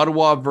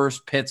 Ottawa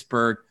versus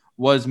Pittsburgh,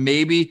 was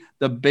maybe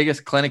the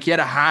biggest clinic. He had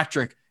a hat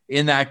trick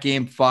in that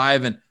game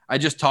 5, and I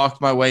just talked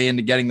my way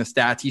into getting the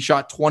stats. He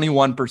shot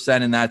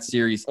 21% in that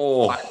series,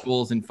 5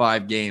 goals in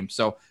 5 games.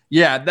 So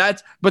yeah,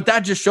 that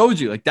just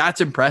shows you, like, that's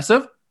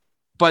impressive,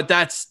 but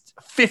that's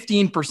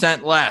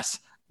 15% less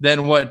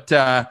than what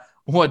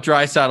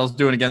Draisaitl's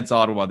doing against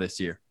Ottawa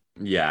this year.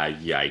 Yeah,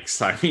 yikes.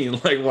 I mean,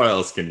 like, what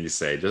else can you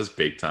say? Just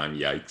big time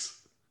yikes.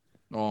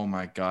 Oh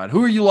my God.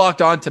 Who are you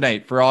locked on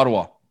tonight for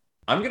Ottawa?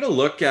 I'm going to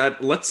look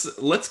at,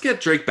 let's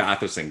get Drake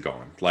Batherson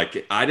going.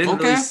 Like, I didn't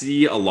really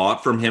see a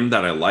lot from him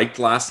that I liked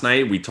last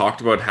night. We talked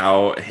about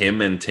how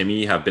him and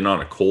Timmy have been on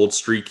a cold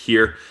streak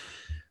here.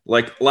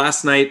 Like,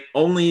 last night,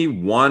 only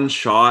 1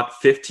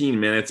 shot, 15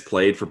 minutes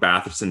played for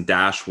Batherson,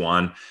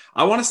 -1.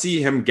 I want to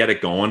see him get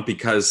it going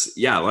because,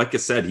 yeah, like I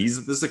said, this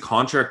is a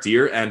contract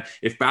year. And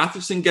if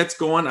Batherson gets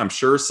going, I'm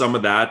sure some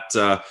of that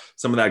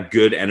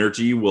good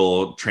energy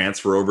will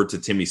transfer over to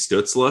Timmy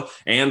Stützle.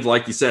 And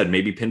like you said,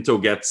 maybe Pinto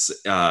gets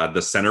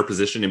the center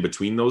position in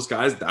between those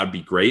guys. That'd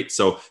be great.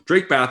 So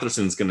Drake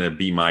Batherson's going to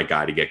be my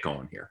guy to get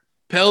going here.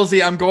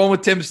 Pilsy, I'm going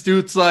with Tim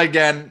Stützle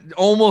again,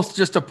 almost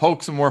just to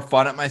poke some more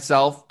fun at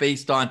myself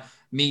based on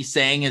me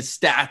saying his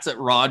stats at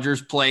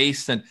Rogers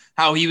Place and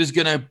how he was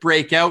going to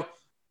break out.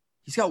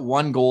 He's got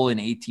 1 goal in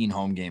 18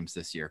 home games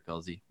this year,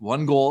 Pilsy.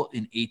 1 goal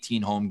in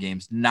 18 home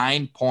games,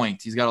 9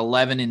 points. He's got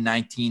 11 in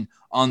 19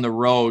 on the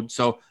road.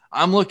 So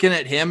I'm looking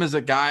at him as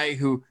a guy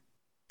who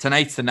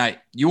tonight's the night.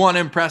 You want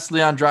to impress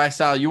Leon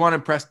Draisaitl. You want to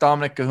impress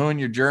Dominic Cahoon,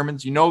 your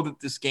Germans. You know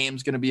that this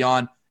game's going to be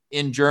on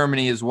in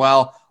Germany as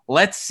well.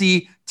 Let's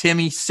see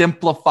Timmy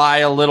simplify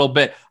a little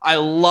bit. I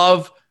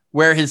love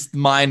where his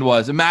mind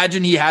was.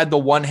 Imagine he had the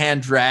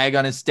one-hand drag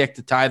on his stick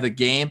to tie the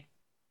game.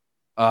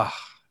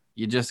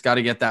 You just got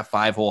to get that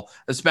 5-hole,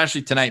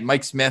 especially tonight.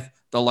 Mike Smith,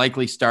 the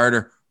likely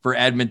starter for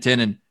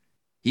Edmonton, and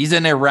he's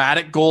an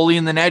erratic goalie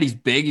in the net. He's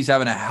big. He's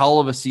having a hell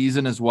of a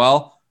season as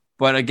well.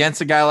 But against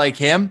a guy like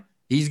him,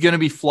 he's going to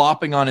be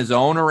flopping on his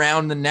own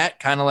around the net,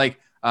 kind of like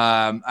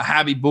a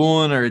Habby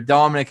Boolin or a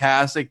Dominic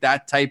Hasek,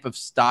 that type of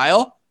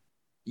style.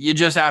 You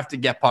just have to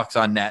get pucks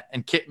on net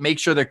and make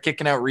sure they're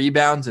kicking out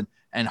rebounds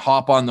and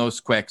hop on those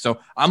quick. So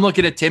I'm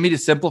looking at Timmy to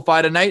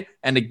simplify tonight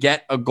and to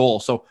get a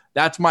goal. So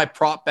that's my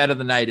prop bet of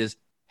the night, is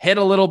hit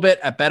a little bit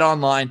at Bet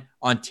Online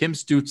on Tim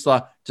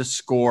Stützle to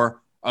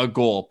score a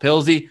goal.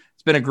 Pilsy,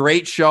 it's been a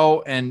great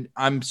show, and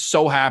I'm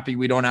so happy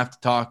we don't have to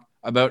talk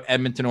about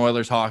Edmonton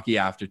Oilers hockey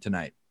after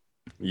tonight.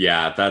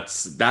 Yeah,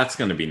 that's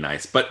going to be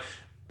nice. But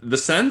the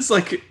Sens,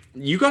 like,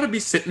 you got to be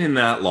sitting in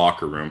that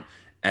locker room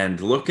and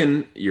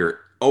looking,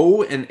 you're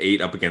 0-8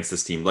 up against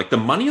this team. Like, the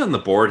money on the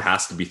board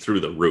has to be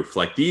through the roof.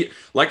 Like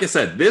I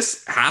said,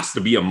 this has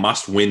to be a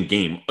must-win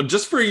game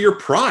just for your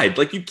pride.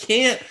 Like, you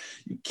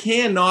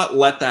cannot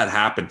let that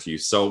happen to you.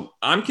 So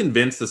I'm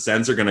convinced the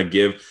Sens are going to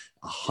give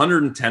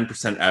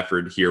 110%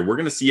 effort here. We're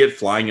going to see it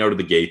flying out of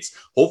the gates.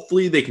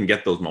 Hopefully they can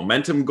get those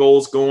momentum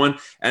goals going.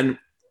 And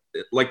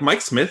like,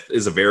 Mike Smith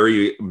is a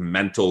very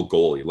mental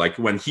goalie. Like,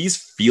 when he's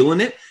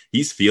feeling it.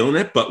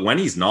 But when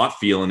he's not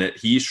feeling it,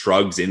 he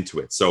shrugs into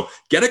it. So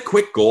get a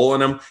quick goal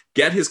on him,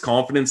 get his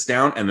confidence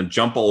down, and then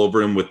jump all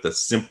over him with the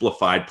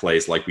simplified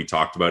plays like we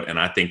talked about. And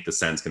I think the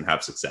Sens can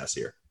have success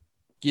here.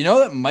 You know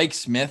that Mike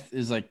Smith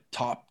is like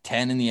top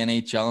 10 in the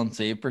NHL in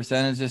save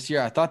percentage this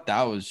year? I thought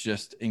that was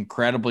just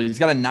incredible. He's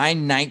got a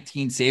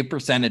 .919 save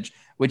percentage,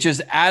 which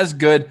is as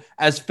good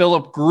as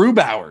Philip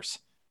Grubauer's.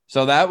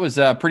 So that was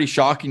pretty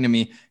shocking to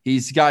me.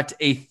 He's got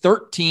a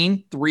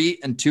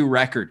 13-3-2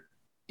 record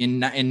in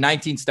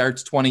 19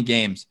 starts, 20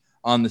 games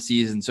on the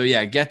season. So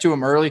yeah, get to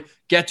him early,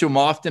 get to him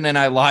often. And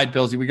I lied,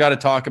 Pilsy. We got to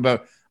talk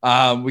about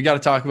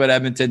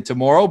Edmonton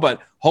tomorrow,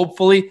 but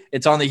hopefully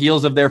it's on the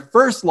heels of their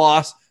first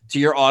loss to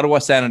your Ottawa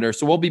Senators.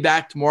 So we'll be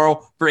back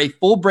tomorrow for a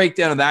full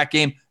breakdown of that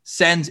game.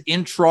 Sens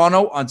in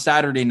Toronto on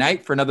Saturday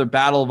night for another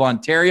Battle of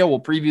Ontario. We'll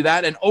preview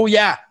that. And oh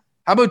yeah,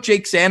 how about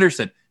Jake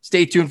Sanderson?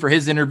 Stay tuned for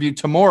his interview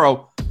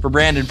tomorrow. For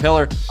Brandon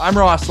Pillar, I'm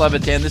Ross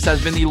Levitan. This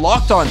has been the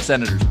Locked On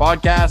Senators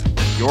podcast.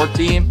 Your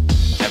team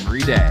every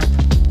day.